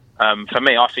 For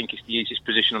me, I think it's the easiest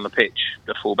position on the pitch,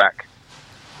 the fullback.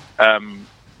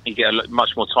 You get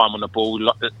much more time on the ball,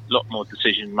 a lot more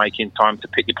decision-making time to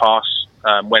pick your pass,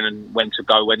 when to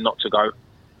go, when not to go.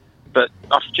 But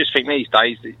I just think these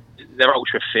days, they're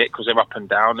ultra-fit because they're up and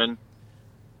down. And,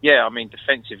 yeah, I mean,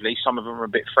 defensively, some of them are a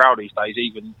bit frail these days,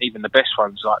 even the best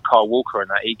ones, like Kyle Walker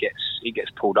and that, he gets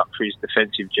pulled up for his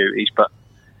defensive duties. But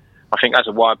I think as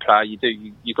a wide player,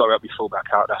 you've got to help your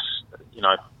fullback out.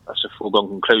 That's a foregone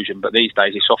conclusion. But these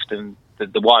days, it's often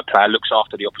the wide player looks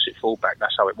after the opposite fullback.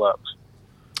 That's how it works.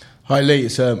 Hi Lee,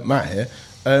 it's Matt here.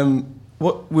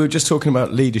 What we were just talking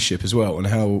about leadership as well, and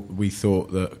how we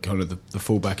thought that kind of the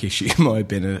fullback issue might have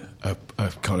been a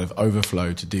kind of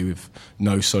overflow to do with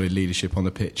no solid leadership on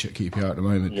the pitch at QPR at the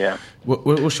moment. Yeah.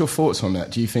 What's your thoughts on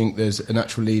that? Do you think there's a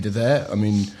natural leader there? I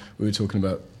mean, we were talking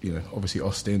about obviously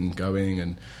Austin going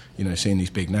and seeing these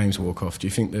big names walk off. Do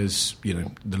you think there's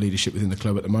the leadership within the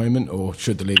club at the moment, or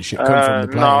should the leadership come from the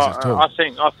players at all? I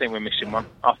think we're missing one.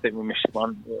 I've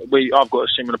got a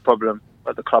similar problem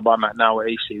at the club I'm at now at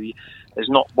EC. There's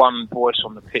not one voice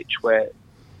on the pitch where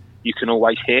you can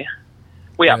always hear.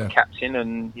 We have a captain,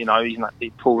 and he's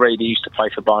like Paul Reed. He used to play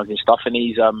for Barnes and stuff, and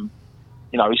he's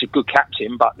he's a good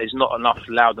captain, but there's not enough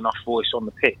loud enough voice on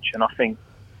the pitch. And I think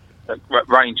at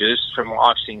Rangers, from what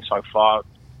I've seen so far,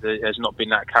 there's not been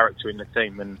that character in the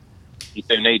team, and you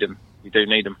do need them. You do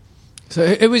need them. So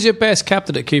who was your best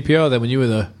captain at QPR then when you were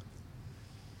there?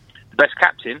 The best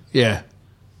captain? Yeah.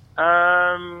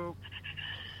 To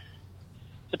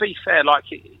be fair, like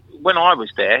when I was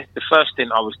there, the first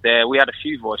stint I was there, we had a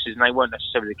few voices and they weren't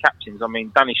necessarily the captains. I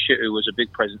mean, Danny Shutu was a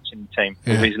big presence in the team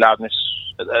with his loudness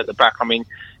at the back. I mean,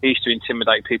 he used to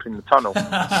intimidate people in the tunnel.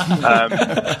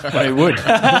 Well, he would.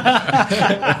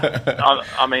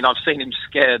 I mean, I've seen him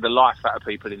scare the life out of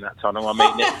people in that tunnel. I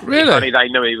mean, Really? if only they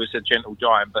knew he was a gentle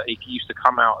giant, but he used to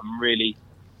come out and really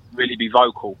be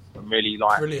vocal and really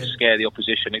Brilliant. scare the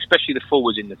opposition, especially the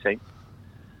forwards in the team.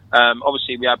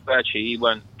 Obviously, we had Birchie. He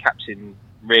weren't captain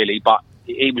really, but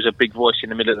he was a big voice in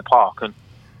the middle of the park, and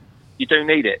you do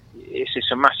need it. It's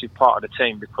just a massive part of the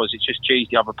team because it just G's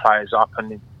the other players up,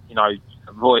 and you know,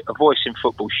 a voice in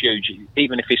football is huge.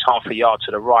 Even if it's half a yard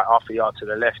to the right, half a yard to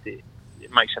the left, it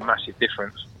makes a massive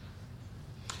difference.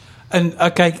 And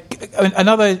okay,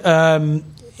 another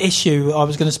issue I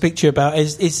was going to speak to you about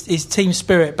is team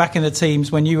spirit back in the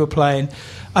teams when you were playing.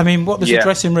 I mean, what was the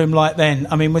dressing room like then?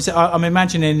 I mean, was it? I'm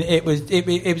imagining it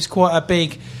was quite a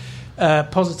big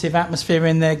positive atmosphere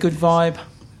in there, good vibe.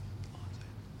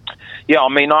 Yeah, I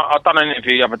mean, I've done an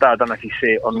interview the other day. I don't know if you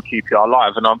see it on QPR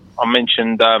Live, and I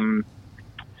mentioned the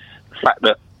fact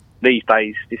that these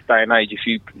days, this day and age, if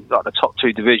you like the top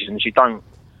two divisions, you don't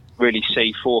really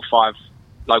see 4 or 5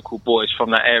 local boys from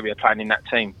that area playing in that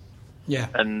team. Yeah,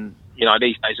 and you know,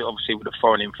 these days, obviously with the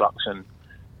foreign influx and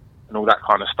all that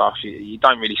kind of stuff, you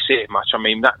don't really see it much. I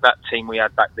mean, that team we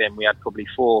had back then, we had probably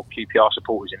 4 QPR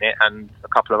supporters in it and a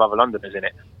couple of other Londoners in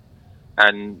it.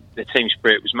 And the team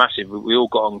spirit was massive. We all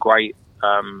got on great.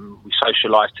 We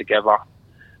socialised together.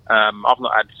 I've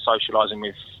not had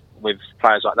socialising with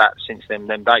players like that since them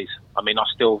days. I mean, I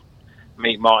still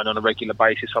meet Martin on a regular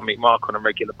basis. I meet Mark on a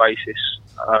regular basis.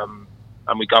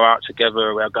 And we go out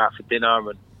together. We'll go out for dinner,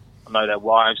 and I know their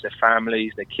wives, their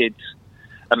families, their kids.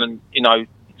 And then, you know,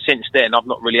 since then, I've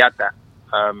not really had that.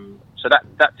 So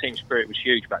that team spirit was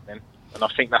huge back then. And I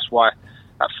think that's why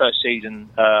that first season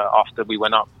after we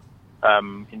went up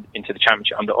into the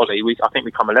Championship under Ollie, I think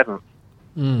we come 11th.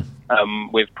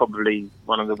 With probably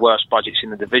one of the worst budgets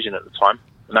in the division at the time.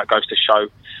 And that goes to show,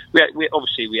 we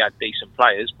had decent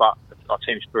players, but our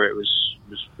team spirit was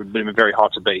very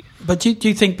hard to beat. But do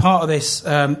you think part of this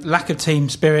lack of team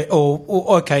spirit,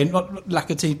 or okay, not lack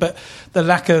of team, but the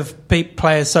lack of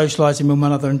players socialising with one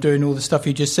another and doing all the stuff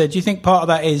you just said, do you think part of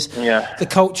that is the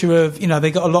culture of, you know,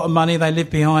 they got a lot of money, they live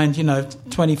behind, you know,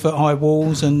 20-foot high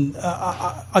walls, and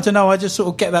I don't know, I just sort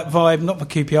of get that vibe, not for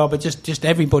QPR, but just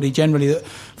everybody generally, that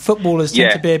footballers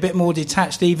tend to be a bit more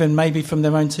detached, even maybe from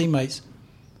their own teammates.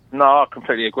 No, I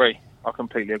completely agree.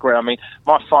 I mean,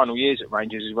 my final years at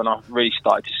Rangers is when I really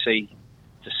started to see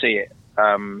it.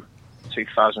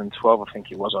 2012, I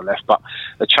think it was, I left. But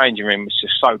the changing room was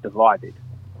just so divided.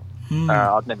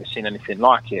 I'd never seen anything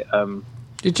like it.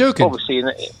 You're joking? Obviously,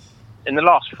 in the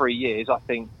last 3 years, I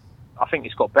think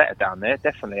it's got better down there.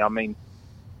 Definitely. I mean,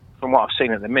 from what I've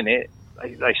seen at the minute,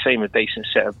 they seem a decent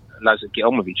set of lads that get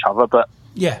on with each other. But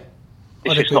yeah,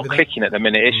 it's just not clicking at the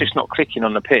minute. It's just not clicking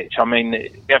on the pitch. I mean,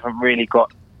 we haven't really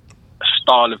got a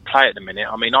style of play at the minute.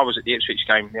 I mean, I was at the Ipswich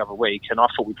game the other week and I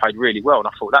thought we played really well, and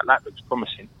I thought that looks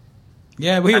promising.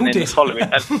 Yeah, we all did.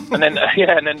 And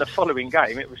then the following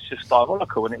game, it was just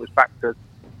diabolical, and it was back to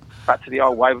the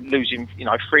old way of losing,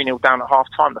 3-0 down at half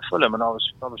time to Fulham, and I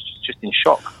was just in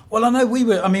shock. Well, I know we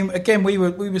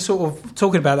were sort of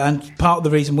talking about that, and part of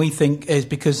the reason we think is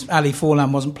because Ali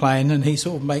Forlan wasn't playing, and he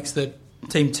sort of makes the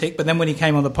team tick. But then when he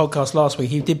came on the podcast last week,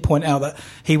 he did point out that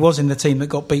he was in the team that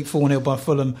got beat 4-0 by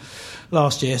Fulham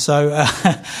last year. So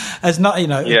as not,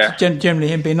 generally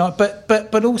him being not,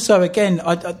 but also again,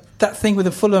 that thing with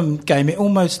the Fulham game, it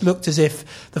almost looked as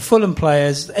if the Fulham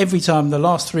players, every time, the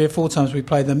last 3 or 4 times we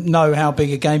played them, know how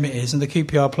big a game it is, and the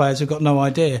QPR players have got no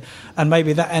idea. And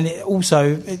maybe that, and it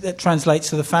also it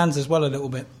translates to the fans as well a little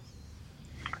bit.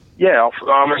 Yeah,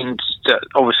 I mean,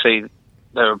 obviously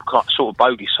they're sort of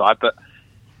bogey side, but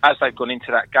as they've gone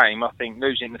into that game, I think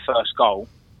losing the first goal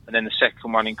and then the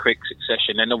second one in quick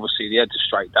succession, then obviously the heads are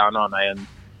straight down, aren't they? And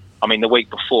I mean, the week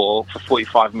before, for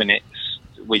 45 minutes,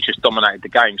 we just dominated the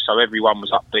game, so everyone was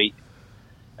upbeat.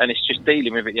 And it's just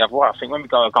dealing with it the other way. I think when we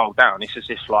go a goal down, it's as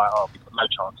if like, we've got no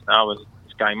chance now and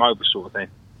it's game over sort of thing.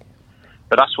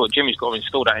 But that's what Jimmy's got to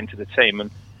install that into the team. And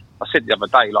I said the other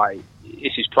day, like,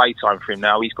 it's his play time for him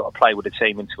now. He's got to play with the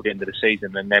team until the end of the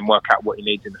season and then work out what he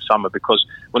needs in the summer, because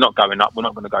we're not going up, we're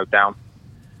not going to go down.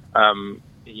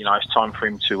 It's time for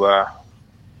him to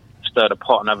stir the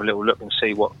pot and have a little look and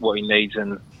see what he needs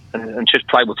and just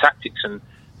play with tactics and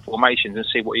formations and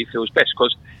see what he feels best.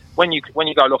 Because when you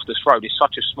go Loftus Road, it's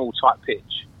such a small, tight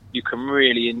pitch. you can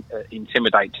really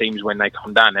intimidate teams when they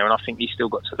come down there, and I think he's still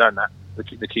got to learn that the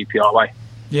QPR way.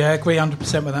 Yeah, I agree 100%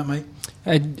 with that, mate.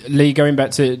 Lee, going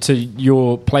back to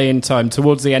your playing time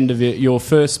towards the end of your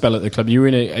first spell at the club, you were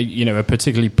in a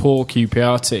particularly poor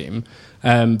QPR team,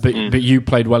 but you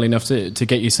played well enough to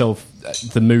get yourself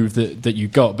the move that you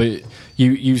got. But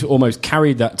you almost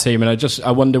carried that team, and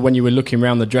I wonder when you were looking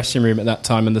around the dressing room at that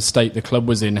time and the state the club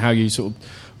was in, how you sort of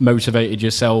motivated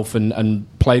yourself and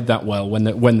played that well when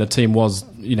the team was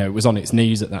was on its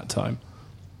knees at that time.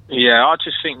 Yeah, I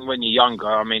just think when you're younger,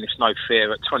 I mean, it's no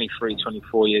fear. At 23,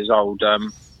 24 years old,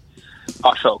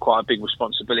 I felt quite a big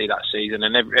responsibility that season,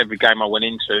 and every game I went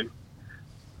into,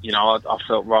 I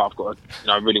felt, right, I've got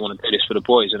to, I really want to do this for the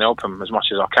boys and help them as much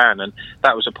as I can. And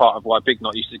that was a part of why Big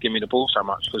Knot used to give me the ball so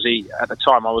much, because at the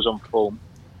time I was on form.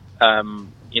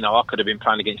 I could have been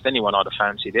playing against anyone I'd have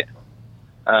fancied it.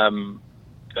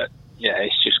 But yeah,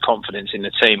 it's just confidence in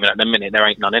the team, and at the minute there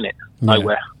ain't none in it,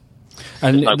 nowhere.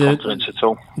 And no confidence at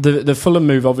all. The Fulham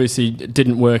move obviously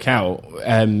didn't work out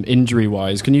injury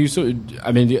wise. Can you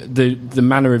the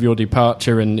manner of your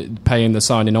departure and paying the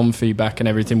signing on fee back and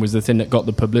everything was the thing that got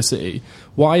the publicity.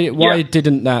 Why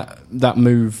didn't that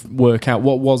move work out?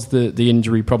 What was the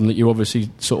injury problem that you obviously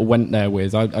sort of went there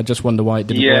with? I just wonder why it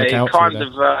didn't work out.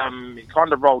 It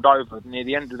kind of rolled over near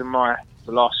the end of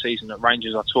the last season at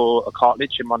Rangers. I tore a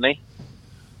cartilage in my knee,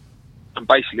 and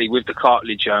basically with the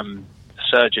cartilage,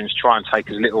 surgeons try and take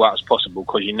as little out as possible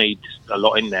because you need a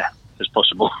lot in there as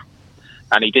possible,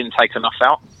 and he didn't take enough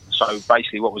out. So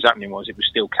basically what was happening was it was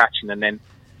still catching, and then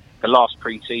the last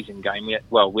pre-season game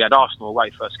we had Arsenal away,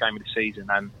 first game of the season,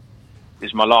 and it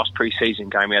was my last pre-season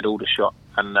game. We had Aldershot,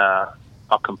 and I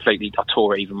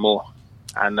tore it even more,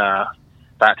 and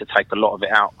they had to take a lot of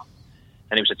it out,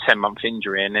 and it was a 10-month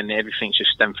injury, and then everything's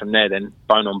just stemmed from there. Then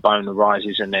bone on bone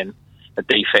arises, and then a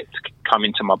defect come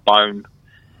into my bone.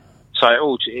 So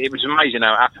it was amazing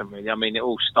how it happened, really. I mean, it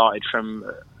all started from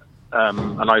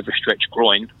an overstretched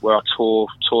groin where I tore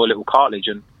a little cartilage,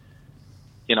 and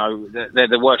they're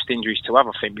the worst injuries to have,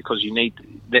 I think, because you need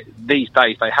these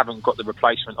days they haven't got the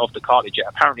replacement of the cartilage yet.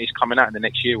 Apparently, it's coming out in the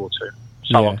next year or two.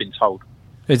 So I've been told.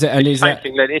 It's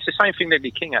the same thing that Lee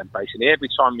King had, basically. Every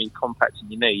time you compacting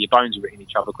your knee, your bones are hitting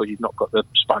each other because you've not got the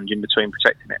sponge in between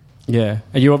protecting it. Yeah,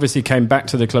 and you obviously came back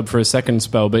to the club for a second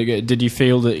spell, but did you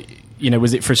feel that,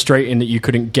 was it frustrating that you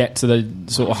couldn't get to the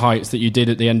sort of heights that you did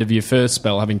at the end of your first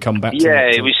spell, having come back to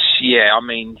it was, I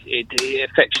mean, it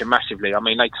affects you massively. I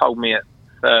mean, they told me at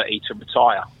 30 to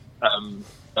retire.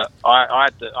 But I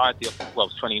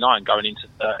was 29 going into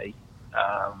 30.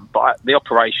 But the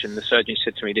operation, the surgeon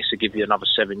said to me, this will give you another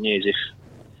 7 years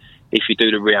if you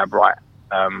do the rehab right.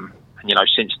 And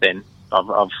since then,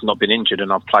 I've not been injured,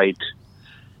 and I've played,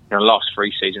 the last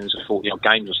 3 seasons of 40-odd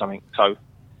games or something. So,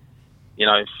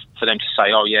 for them to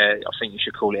say, oh yeah, I think you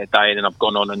should call it a day, and then I've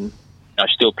gone on and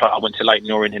still play. I went to Leyton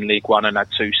Orient in League One and had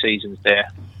 2 seasons there.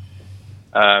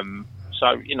 I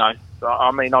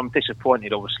mean, I'm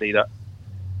disappointed, obviously, that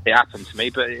it happened to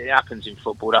me, but it happens in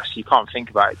football. You can't think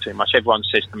about it too much. Everyone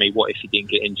says to me, what if you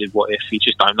didn't get injured? What if? You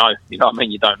just don't know. You know what I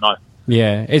mean? You don't know.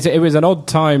 Yeah, it was an odd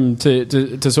time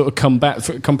to sort of come back.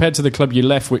 Compared to the club you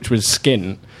left, which was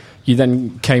Skin, you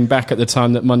then came back at the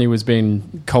time that money was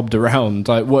being cobbed around.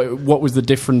 Like, what was the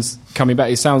difference coming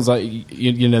back? It sounds like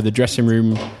the dressing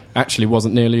room actually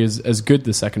wasn't nearly as good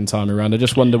the second time around. I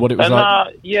just wonder what it was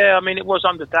like. Yeah, I mean, it was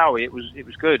under Dowie. It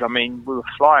was good. I mean, we were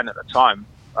flying at the time.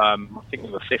 I think we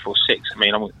were 5th or 6th. I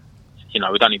mean,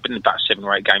 we'd only been about 7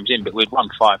 or 8 games in, but we'd won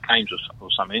 5 games or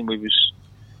something.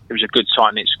 It was a good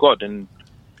tight-knit squad, and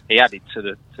he added to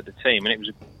the team, and it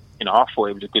was I thought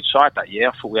it was a good side that year.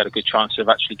 I thought we had a good chance of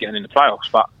actually getting in the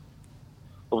playoffs, but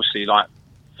obviously, I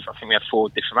think we had 4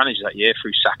 different managers that year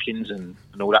through sackings and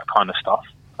all that kind of stuff.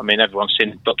 I mean, everyone's seen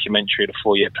the documentary of the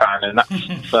 4-year plan, and that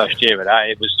first year of that,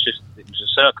 it was a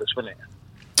circus, wasn't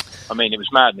it? I mean, it was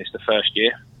madness the first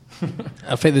year.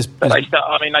 I think they've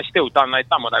done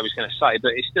what they was going to say,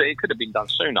 but it could have been done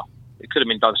sooner. It could have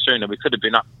been done sooner. We could have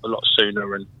been up a lot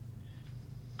sooner, and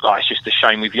it's just a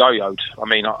shame we've yo-yoed. I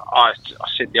mean, I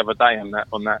said the other day on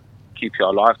that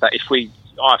QPR Live that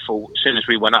I thought as soon as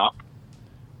we went up,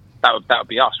 that would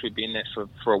be us. We'd be in there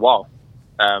for a while,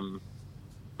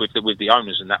 with the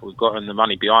owners and that we've got and the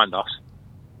money behind us.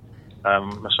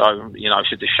 So it's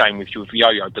just a shame we've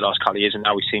yo-yoed the last couple of years, and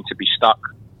now we seem to be stuck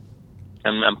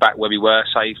and back where we were,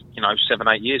 say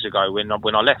 7-8 years ago when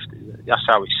I left. That's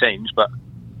how it seems, but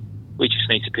we just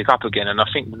need to pick up again, and I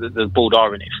think the board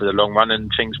are in it for the long run,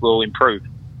 and things will improve.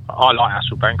 I like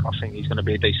Hasselbank. I think he's going to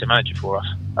be a decent manager for us,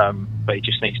 but he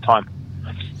just needs time.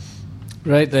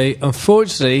 Right,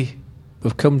 unfortunately,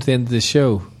 we've come to the end of the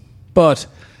show, but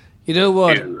You know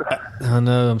what? Oh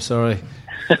no, I'm sorry.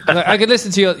 I can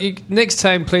listen to you. Next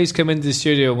time, please come into the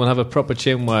studio and we'll have a proper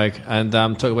chinwag and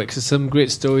talk about, because there's some great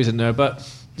stories in there. But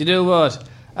you know what?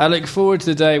 I look forward to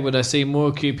the day when I see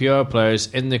more QPR players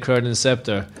in the Crown and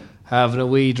Sceptre having a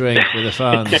wee drink with the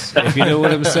fans. If you know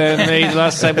what I'm saying, mate. The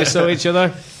last time we saw each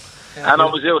other. And I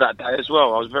was ill that day as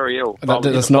well. I was very ill.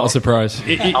 That's not a surprise.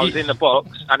 I was in the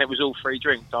box, and it was all free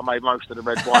drinks. I made most of the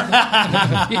red wine.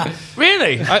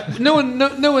 Really? No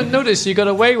one noticed you got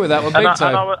away with that one big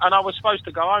time. And I was supposed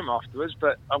to go home afterwards,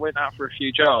 but I went out for a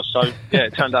few jars. So, yeah,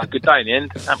 it turned out a good day in the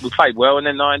end. And we played well, and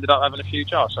then I ended up having a few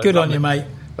jars. So Good on you, mate.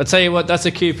 I'll tell you what, that's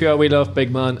a QPR we love, big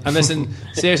man. And listen,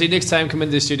 seriously, next time come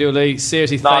into the studio, Lee.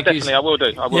 Seriously, thank you. Definitely, I will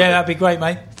do. That'd be great,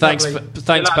 mate. Thanks, Lovely.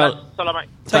 pal. Hello, mate.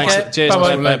 Take Thanks. care. Cheers.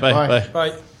 Bye-bye. Bye.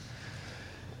 Bye.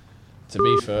 To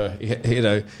be fair, you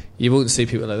know, you won't see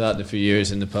people like that in a few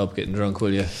years in the pub getting drunk,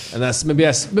 will you? And that's maybe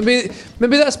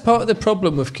that's part of the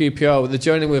problem with QPR, with the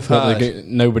journey we've had.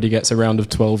 Nobody gets a round of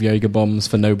 12 Jaeger bombs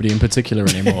for nobody in particular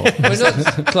anymore.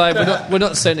 Clive, we're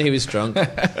not saying he was drunk,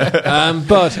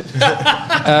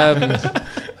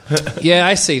 yeah,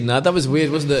 I seen that. That was weird,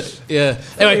 wasn't it? Yeah.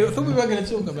 Anyway, I thought we were going to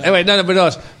talk about it. Anyway, no, we're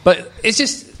not. But it's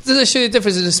just doesn't show the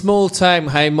difference in a small time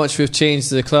how much we've changed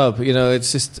the club. You know,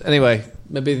 it's just anyway.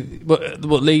 Maybe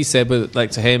what Lee said, but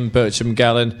like to him, Bertram,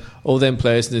 Gallen, all them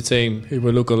players in the team who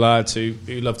were local lads who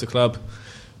loved the club.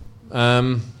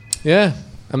 Yeah,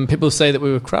 and people say that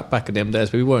we were crap back in them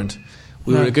days, but we weren't.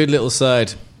 We were a good little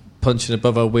side, punching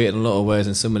above our weight in a lot of ways,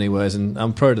 in so many ways, and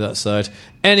I'm proud of that side.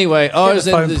 Anyway, ours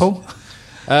phone, Paul.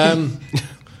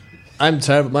 I'm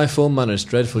terrible. My phone manner is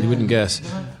dreadful. You wouldn't guess.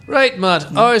 Right,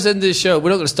 Matt. Ours end this show.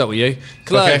 We're not going to start with you,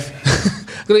 Clive. Okay.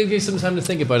 I'm going to give you some time to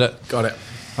think about it. Got it.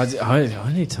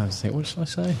 I need time to think. What should I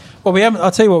say? Well, we haven't.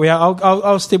 I'll tell you what we have.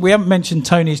 We haven't mentioned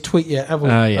Tony's tweet yet, have we?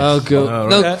 Yes. Oh, good.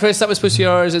 No, Chris, that was supposed to be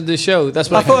ours in the show.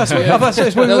 That's what I thought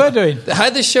that's what we were doing.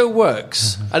 How the show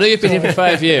works, I know you've been here for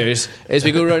 5 years, is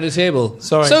we go around the table.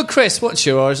 Sorry. So, Chris, what's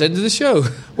your ours end of the show?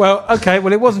 Well, okay.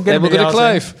 Well, it wasn't going to be Then we'll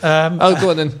go to Clive. Go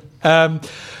on then.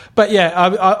 But yeah,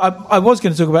 I was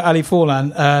going to talk about Ali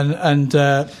Forlan and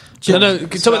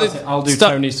I'll do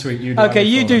Tony's tweet. You do okay,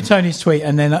 you do Tony's tweet,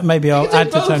 and then maybe I'll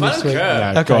add to Tony's tweet.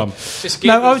 Yeah, okay. Go on.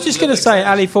 No, I was just going to say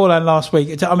Ali Forlan last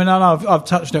week. I mean, I know I've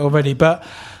touched it already, but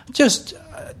just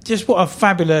what a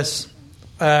fabulous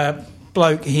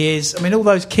bloke he is. I mean, all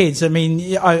those kids. I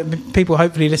mean, people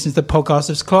hopefully listen to the podcast.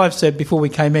 As Clive said before we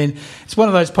came in, it's one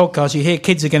of those podcasts you hear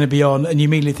kids are going to be on, and you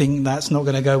immediately think that's not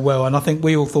going to go well. And I think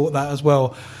we all thought that as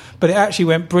well. But it actually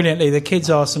went brilliantly. The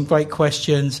kids asked some great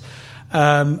questions.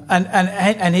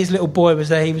 And his little boy was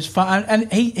there. He was fun,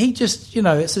 and he just, you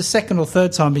know, it's the second or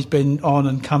third time he's been on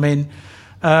and come in.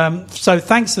 So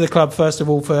thanks to the club first of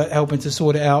all for helping to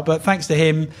sort it out, but thanks to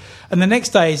him. And the next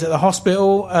day he's at the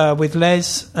hospital with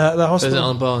Les at the hospital. Visiting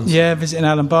Alan Barnes. Yeah, visiting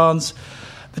Alan Barnes.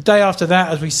 The day after that,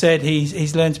 as we said,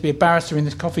 he's learned to be a barrister in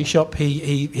this coffee shop.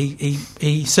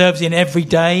 He serves in every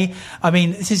day. I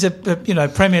mean, this is a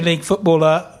Premier League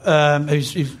footballer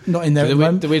who's not in there at the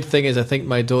moment. The weird thing is, I think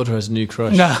my daughter has a new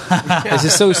crush. This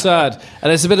is so sad,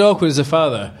 and it's a bit awkward as a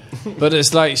father. But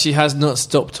it's like she has not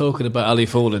stopped talking about Ali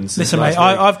Forlan. Listen, mate,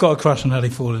 I've got a crush on Ali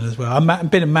Forlan as well. I've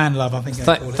been a man love, I think.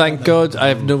 Thank God I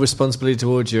have no responsibility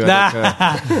towards you. But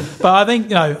I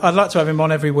think, I'd like to have him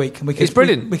on every week. And He's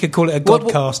brilliant. We could call it a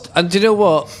Godcast. And do you know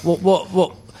what?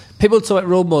 People talk about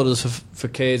role models for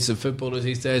kids and footballers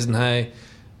these days, and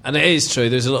and it is true.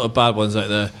 There's a lot of bad ones out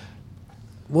there.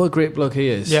 What a great bloke he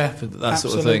is. Yeah, for that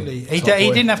absolutely. Sort of thing.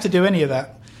 He didn't have to do any of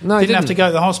that. No, he didn't have to go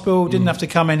to the hospital, didn't have to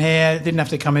come in here, didn't have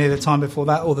to come in here the time before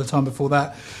that or the time before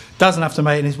that. Doesn't have to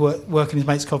work in his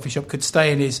mate's coffee shop, could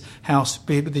stay in his house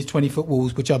with his 20-foot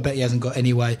walls, which I bet he hasn't got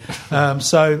anyway.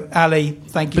 So, Ali,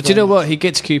 thank you. But you know what? He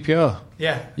gets QPR.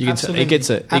 Yeah, he gets it. He gets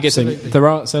it. There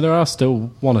are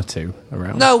still one or two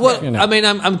around. No, I mean,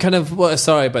 I'm kind of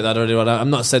sorry about that already. I'm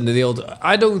not saying the old.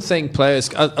 I don't think players.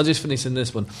 I'll just finish in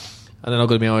this one. And then I'll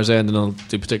go to my hour's end and I'll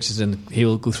do predictions, and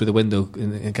he'll go through the window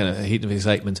in kind of a heat of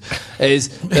excitement. Is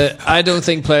that I don't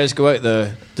think players go out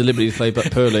there deliberately to play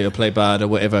poorly or play bad or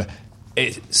whatever.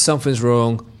 Something's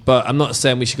wrong, but I'm not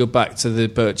saying we should go back to the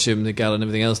Bertram, the Gallen, and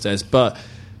everything else does. But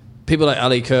people like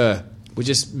Ali Kerr were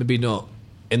just maybe not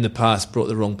in the past brought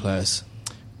the wrong players.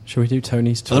 Should we do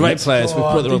Tony's tweet? The right players. We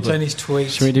put the wrong Tony's tweet.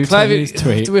 Should we do Clive, Tony's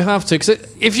tweet? Do we have to? Because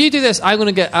if you do this, I'm going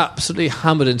to get absolutely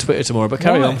hammered on Twitter tomorrow. But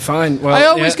carry on. Fine. Well, I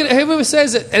always get whoever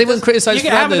says that anyone criticises. You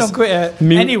get hammered on Twitter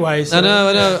anyway. So. I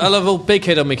know. I love a big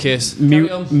head on my case.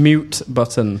 Mute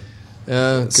button.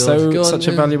 Such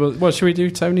a valuable. Well, should we do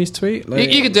Tony's tweet?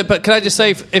 You can do it, but can I just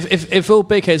say, if all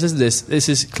big heads listen to this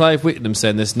is Clive Whittingham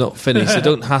saying this, not Finney, so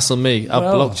don't hassle me.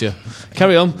 I've blocked you.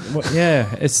 Carry on. Well,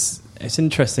 yeah, it's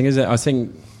interesting, isn't it? I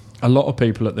think a lot of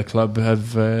people at the club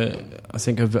have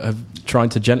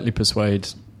tried to gently persuade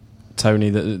Tony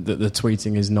that the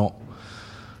tweeting is not.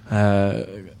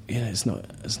 It's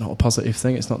not a positive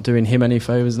thing. It's not doing him any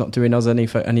favours. Not doing us any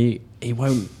favours, and he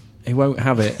won't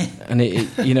have it. And it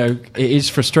is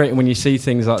frustrating when you see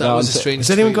things like that. Has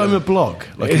anyone got him a blog,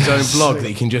 like his own blog that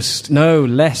he can just? No,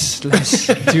 less, do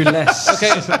less.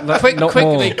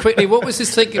 Okay, quickly. What was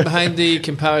his thinking behind the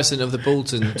comparison of the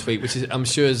Bolton tweet, which I'm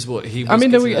sure is what he was? I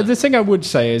mean, the thing I would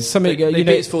say is something.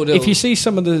 If you see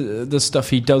some of the stuff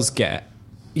he does get.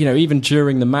 Even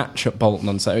during the match at Bolton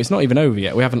on Saturday, it's not even over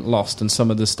yet. We haven't lost, and some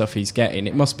of the stuff he's getting,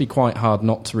 it must be quite hard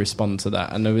not to respond to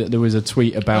that. And there was a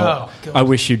tweet about, "I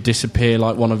wish you'd disappear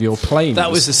like one of your planes."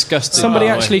 That was disgusting. Somebody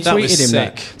actually tweeted him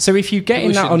sick. that. So if you're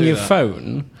getting that on your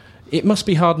phone, it must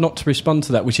be hard not to respond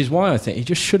to that. Which is why I think he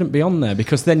just shouldn't be on there,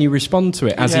 because then you respond to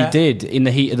it as he did in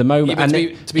the heat of the moment. Yeah, and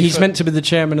he's meant to be the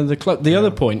chairman of the club. The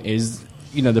other point is,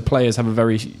 the players have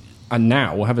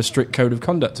now have a strict code of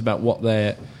conduct about what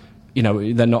they're.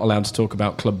 They're not allowed to talk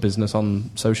about club business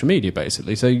on social media,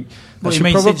 basically. So, what do you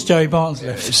mean since Joey Barnes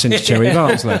left? Since Joey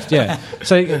Barnes left, yeah.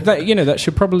 So that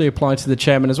should probably apply to the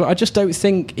chairman as well. I just don't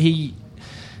think he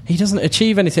doesn't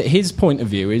achieve anything. His point of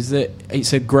view is that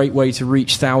it's a great way to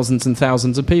reach thousands and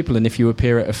thousands of people. And if you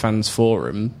appear at a fans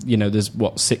forum, there's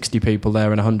 60 people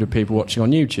there and 100 people watching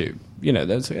on YouTube.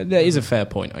 There is a fair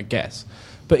point, I guess.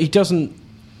 But it doesn't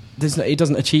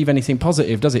achieve anything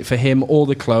positive, does it, for him or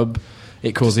the club?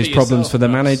 It causes problems for the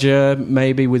manager,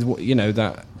 maybe with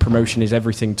that promotion is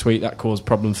everything tweet that caused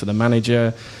problems for the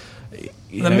manager.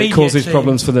 It causes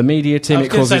problems for the media team.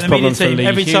 It causes problems for Lee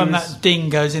Every Hughes. time that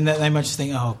ding goes in there, they might just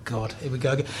think, "Oh God, here we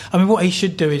go." I mean, what he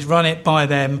should do is run it by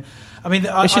them. I mean,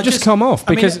 it should just come off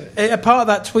because a part of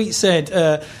that tweet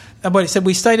said. It said,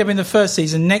 "We stayed up in the first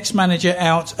season. Next manager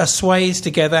out, a sways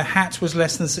together. Hat was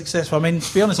less than successful." I mean,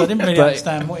 to be honest, I didn't really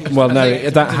understand what he was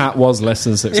that hat was less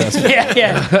than successful.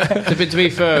 yeah. To be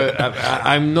fair,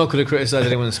 I'm not going to criticise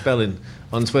anyone's spelling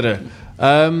on Twitter.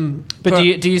 But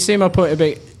do you see my point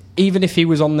about even if he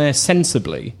was on there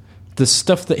sensibly, the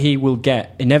stuff that he will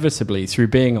get inevitably through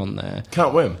being on there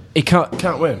can't win. He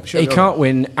can't win. He can't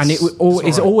win, and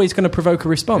it's always going to provoke a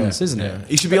response, isn't it?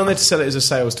 He should be on there to sell it as a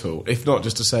sales tool, if not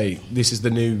just to say this is the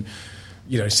new,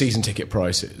 season ticket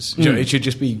prices. It should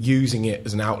just be using it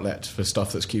as an outlet for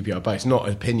stuff that's QPR based, not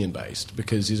opinion based,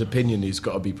 because his opinion has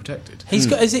got to be protected. He's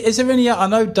got. Is there any? I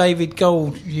know David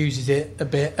Gold uses it a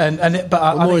bit, but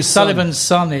I think Sullivan's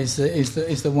son is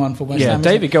the one for West Ham.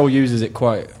 Yeah, David Gold uses it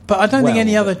quite. But I don't think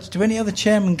any other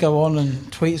chairmen go on and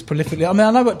tweet as prolifically. I mean,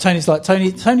 I know what Tony's like.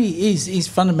 Tony he's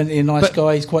fundamentally a nice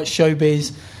guy. He's quite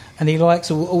showbiz. And he likes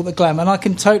all the glam, and I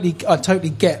totally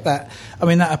get that. I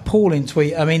mean, that appalling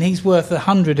tweet. I mean, he's worth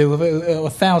 100 or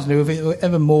 1,000 or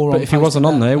ever more. But if he wasn't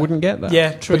on there, he wouldn't get that.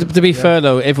 Yeah, true. But to be fair,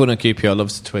 though, everyone at QPR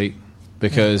loves to tweet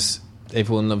because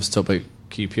everyone loves to talk about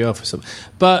QPR for something.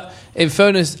 But in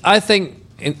fairness, I think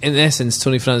in essence,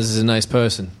 Tony Fernandes is a nice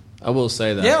person. I will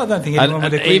say that. Yeah, I don't think anyone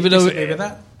would disagree with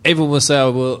that. Everyone will say, "I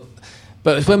will."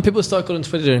 But when people start going on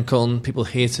Twitter and calling people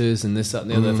haters and this, that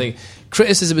and the other thing,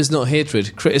 criticism is not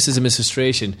hatred. Criticism is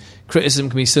frustration. Criticism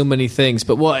can be so many things.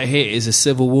 But what I hate is a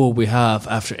civil war we have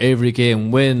after every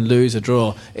game, win, lose, or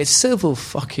draw. It's civil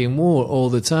fucking war all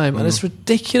the time. And it's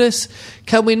ridiculous.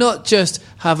 Can we not just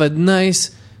have a nice,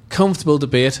 comfortable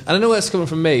debate? And I know that's coming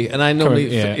from me. And I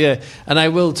normally, and I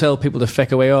will tell people to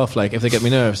feck away off, like, if they get me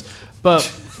nerves. But,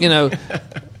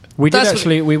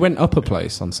 We went up a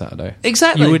place on Saturday.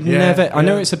 Exactly. You would never. I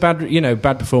know it's a bad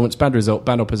performance, bad result,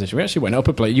 bad opposition. We actually went up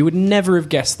a place. You would never have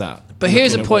guessed that. But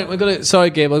here's the point.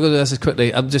 Sorry, Gabe. I'll go to this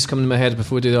quickly. I'm just coming to my head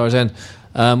before we do the RSN.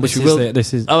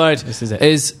 This is it.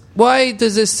 Is why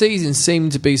does this season seem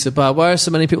to be so bad? Why are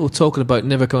so many people talking about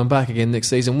never coming back again next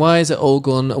season? Why is it all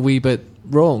gone a wee bit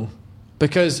wrong?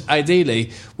 Because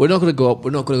ideally, we're not going to go up.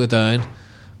 We're not going to go down.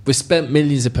 We spent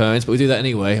millions of pounds, but we do that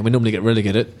anyway, and we normally get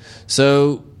relegated.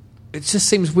 So it just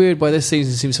seems weird why this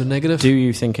season seems so negative. Do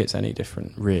you think it's any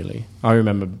different, really? I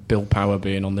remember Bill Power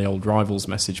being on the old Rivals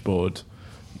message board,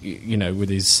 with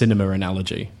his cinema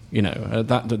analogy.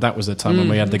 That was a time when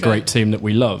we had the great team that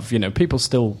we love. People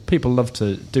love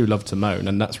to moan,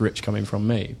 and that's rich coming from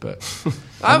me. But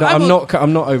I'm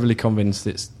not overly convinced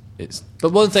it's.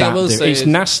 But one thing I will say it's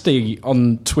nasty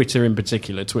on Twitter in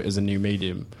particular. Twitter's a new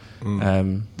medium.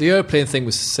 The airplane thing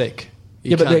was sick.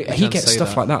 He gets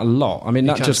stuff like that a lot. I mean,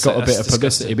 that just got a bit of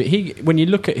publicity. But when you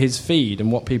look at his feed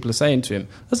and what people are saying to him,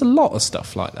 there's a lot of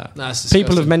stuff like that.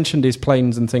 People have mentioned his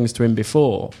planes and things to him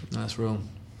before. That's wrong.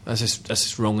 That's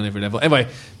just wrong on every level. Anyway,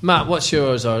 Matt, what's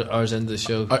yours? Ours end of the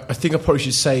show. I think I probably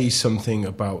should say something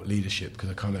about leadership because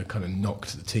I kind of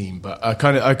knocked the team, but I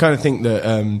kind of think that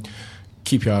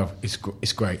QPR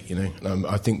is great.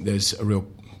 I think there's a real.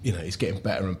 He's getting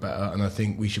better and better, and I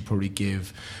think we should probably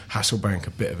give Hasselbank a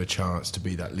bit of a chance to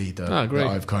be that leader that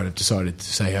I've kind of decided to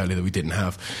say earlier that we didn't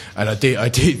have. And I do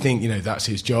think that's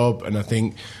his job, and I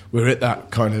think we're at that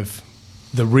kind of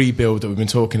the rebuild that we've been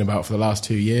talking about for the last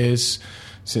 2 years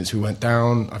since we went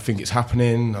down. I think it's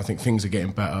happening. I think things are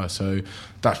getting better. So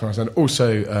that's where I stand.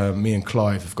 Also, me and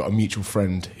Clive have got a mutual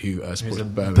friend who supports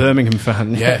Birmingham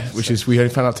fan. Yeah, we only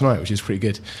found out tonight, which is pretty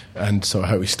good. And so I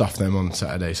hope we stuff them on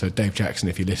Saturday. So Dave Jackson,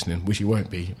 if you're listening, which he won't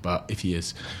be, but if he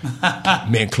is,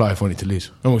 me and Clive wanted to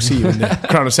lose. And we'll see you in the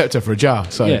Crown and Sceptre for a jar.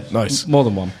 So nice. More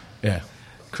than one. Yeah.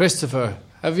 Christopher.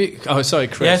 Have you? Oh, sorry,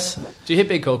 Chris. Yes. Do you hit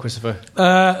big call, Christopher?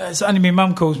 It's only my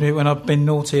mum calls me when I've been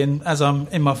naughty, and as I'm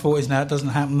in my 40s now, it doesn't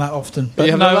happen that often. But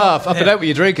you have a laugh. Up and out with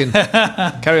your drinking.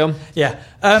 Carry on. Yeah.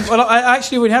 Well, I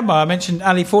actually would have I mentioned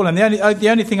Ali Forlan. The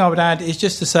only thing I would add is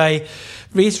just to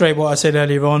reiterate what I said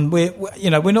earlier on.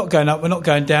 We're not going up, we're not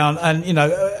going down, and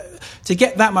to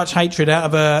get that much hatred out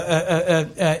of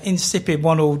a insipid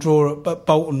 1-1 draw at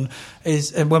Bolton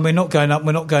and when we're not going up,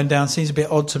 we're not going down, seems a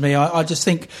bit odd to me. I just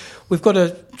think we've got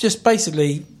to just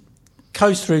basically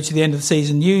coast through to the end of the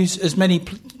season, use as many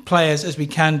players as we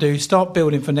can do, start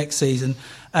building for next season,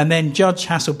 and then judge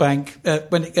Hasselbank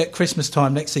at Christmas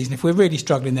time next season. If we're really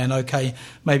struggling, then okay,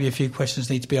 maybe a few questions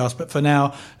need to be asked. But for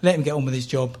now, let him get on with his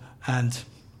job, and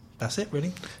that's it,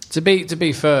 really. To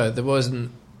be fair, there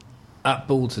wasn't at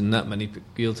Bolton that many.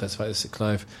 You'll testify this at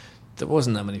Clive. There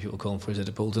wasn't that many people calling for his head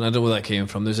at Bolton. I don't know where that came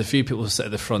from. There's a few people sat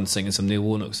at the front singing some Neil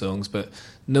Warnock songs, but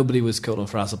nobody was calling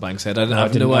for Hasselbank's head. I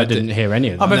didn't hear any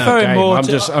of that. I'm referring more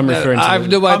to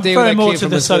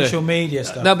the social media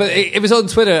stuff. No, but it was on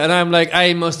Twitter, and I'm like,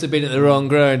 I must have been at the wrong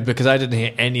ground because I didn't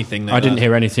hear anything. I didn't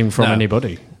hear anything from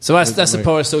anybody. So that's the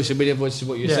power of social media, which is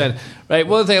what you're saying. Right.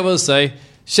 One thing I will say: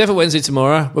 Sheffield Wednesday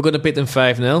tomorrow. We're going to beat them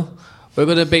 5-0. We're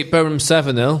going to beat Birmingham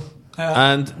 7-0.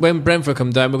 And when Brentford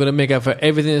come down, we're going to make up for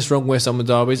everything that's wrong with West Ham and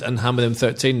Derby's and hammer them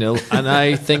 13-0. And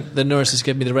I think the nurse has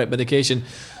given me the right medication.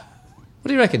 What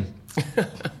do you reckon?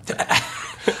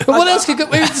 But what else could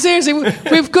go? Seriously,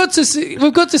 we've got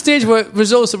to stage where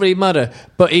results don't really matter.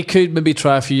 But he could maybe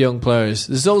try a few young players.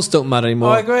 The results don't matter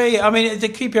anymore. I agree. I mean, the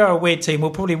QPR are a weird team.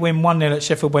 We'll probably win 1-0 at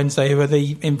Sheffield Wednesday, who are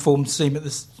the informed team at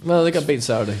this. Well, they got beaten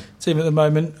Saturday. Team at the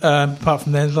moment, apart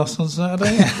from their loss on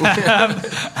Saturday,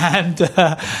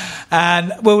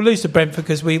 and we'll lose to Brentford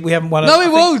because we haven't won. No, we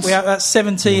won't. That's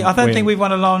 17. I don't think we've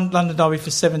won a London derby for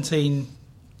 17.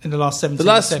 In the last 17 The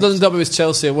last London derby was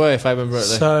Chelsea away, if I remember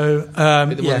rightly. So,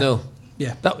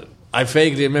 yeah. I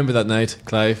vaguely remember that night,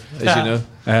 Clive, as you know.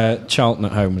 Charlton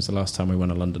at home was the last time we won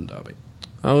a London derby.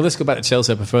 Oh, well, let's go back to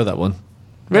Chelsea. I prefer that one.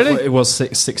 Really? It was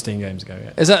 16 games ago,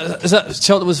 yeah. Is that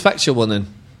Charlton was factual one then?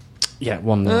 Yeah,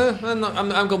 1-0.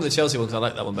 I'm going with the Chelsea one because I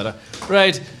like that one better.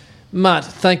 Right. Matt,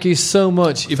 thank you so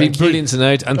much. You've been brilliant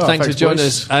tonight, and thanks for joining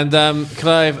us. And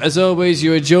Clive, as always,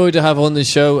 you're a joy to have on the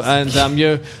show, and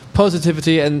your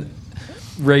positivity and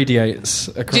radiates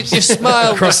across, your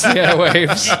smile across the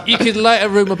airwaves. You could light a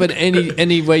room up in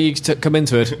any way you come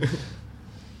into it.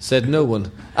 Said no one.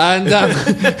 And I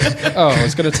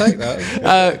was going to take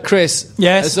that. Chris,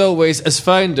 yes, as always, as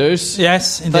founders,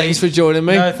 yes, indeed. Thanks for joining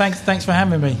me. No, thanks for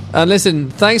having me. And listen,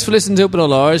 thanks for listening to Open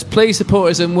All Hours. Please support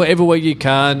us in whatever way you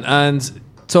can, and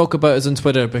talk about us on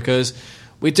Twitter, because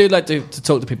we do like to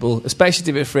talk to people, especially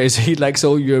David Fraser. He likes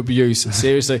all your abuse,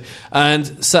 seriously.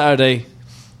 And Saturday,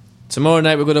 tomorrow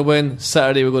night we're going to win.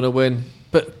 Saturday we're going to win,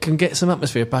 but can get some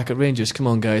atmosphere back at Rangers. Come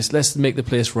on, guys, let's make the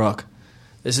place rock.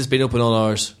 This has been Open All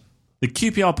Hours. The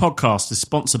QPR podcast is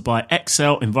sponsored by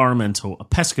Excel Environmental, a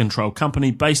pest control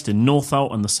company based in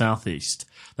Northolt and the South East.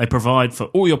 They provide for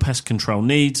all your pest control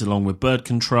needs, along with bird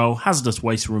control, hazardous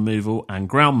waste removal and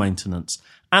ground maintenance.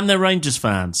 And they're Rangers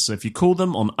fans, so if you call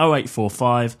them on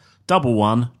 0845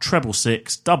 11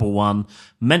 666 11,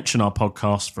 mention our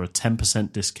podcast for a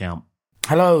 10% discount.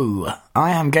 Hello,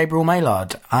 I am Gabriel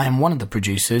Maylard. I am one of the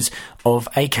producers of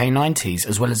AK90s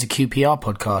as well as the QPR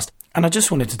podcast. And I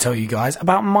just wanted to tell you guys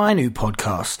about my new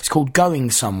podcast. It's called Going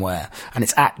Somewhere, and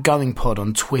it's at GoingPod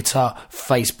on Twitter,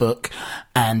 Facebook,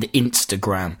 and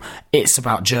Instagram. It's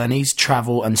about journeys,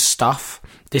 travel, and stuff.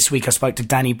 This week I spoke to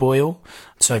Danny Boyle,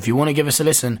 so if you want to give us a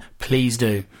listen, please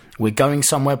do. We're Going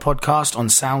Somewhere podcast on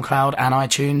SoundCloud and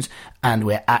iTunes, and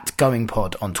we're at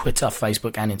GoingPod on Twitter,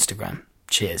 Facebook, and Instagram.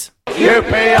 Cheers.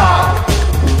 QPR,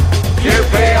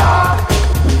 QPR,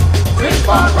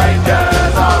 Clive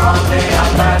Rangers are on the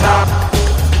up and up.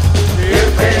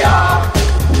 QPR,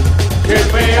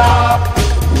 QPR.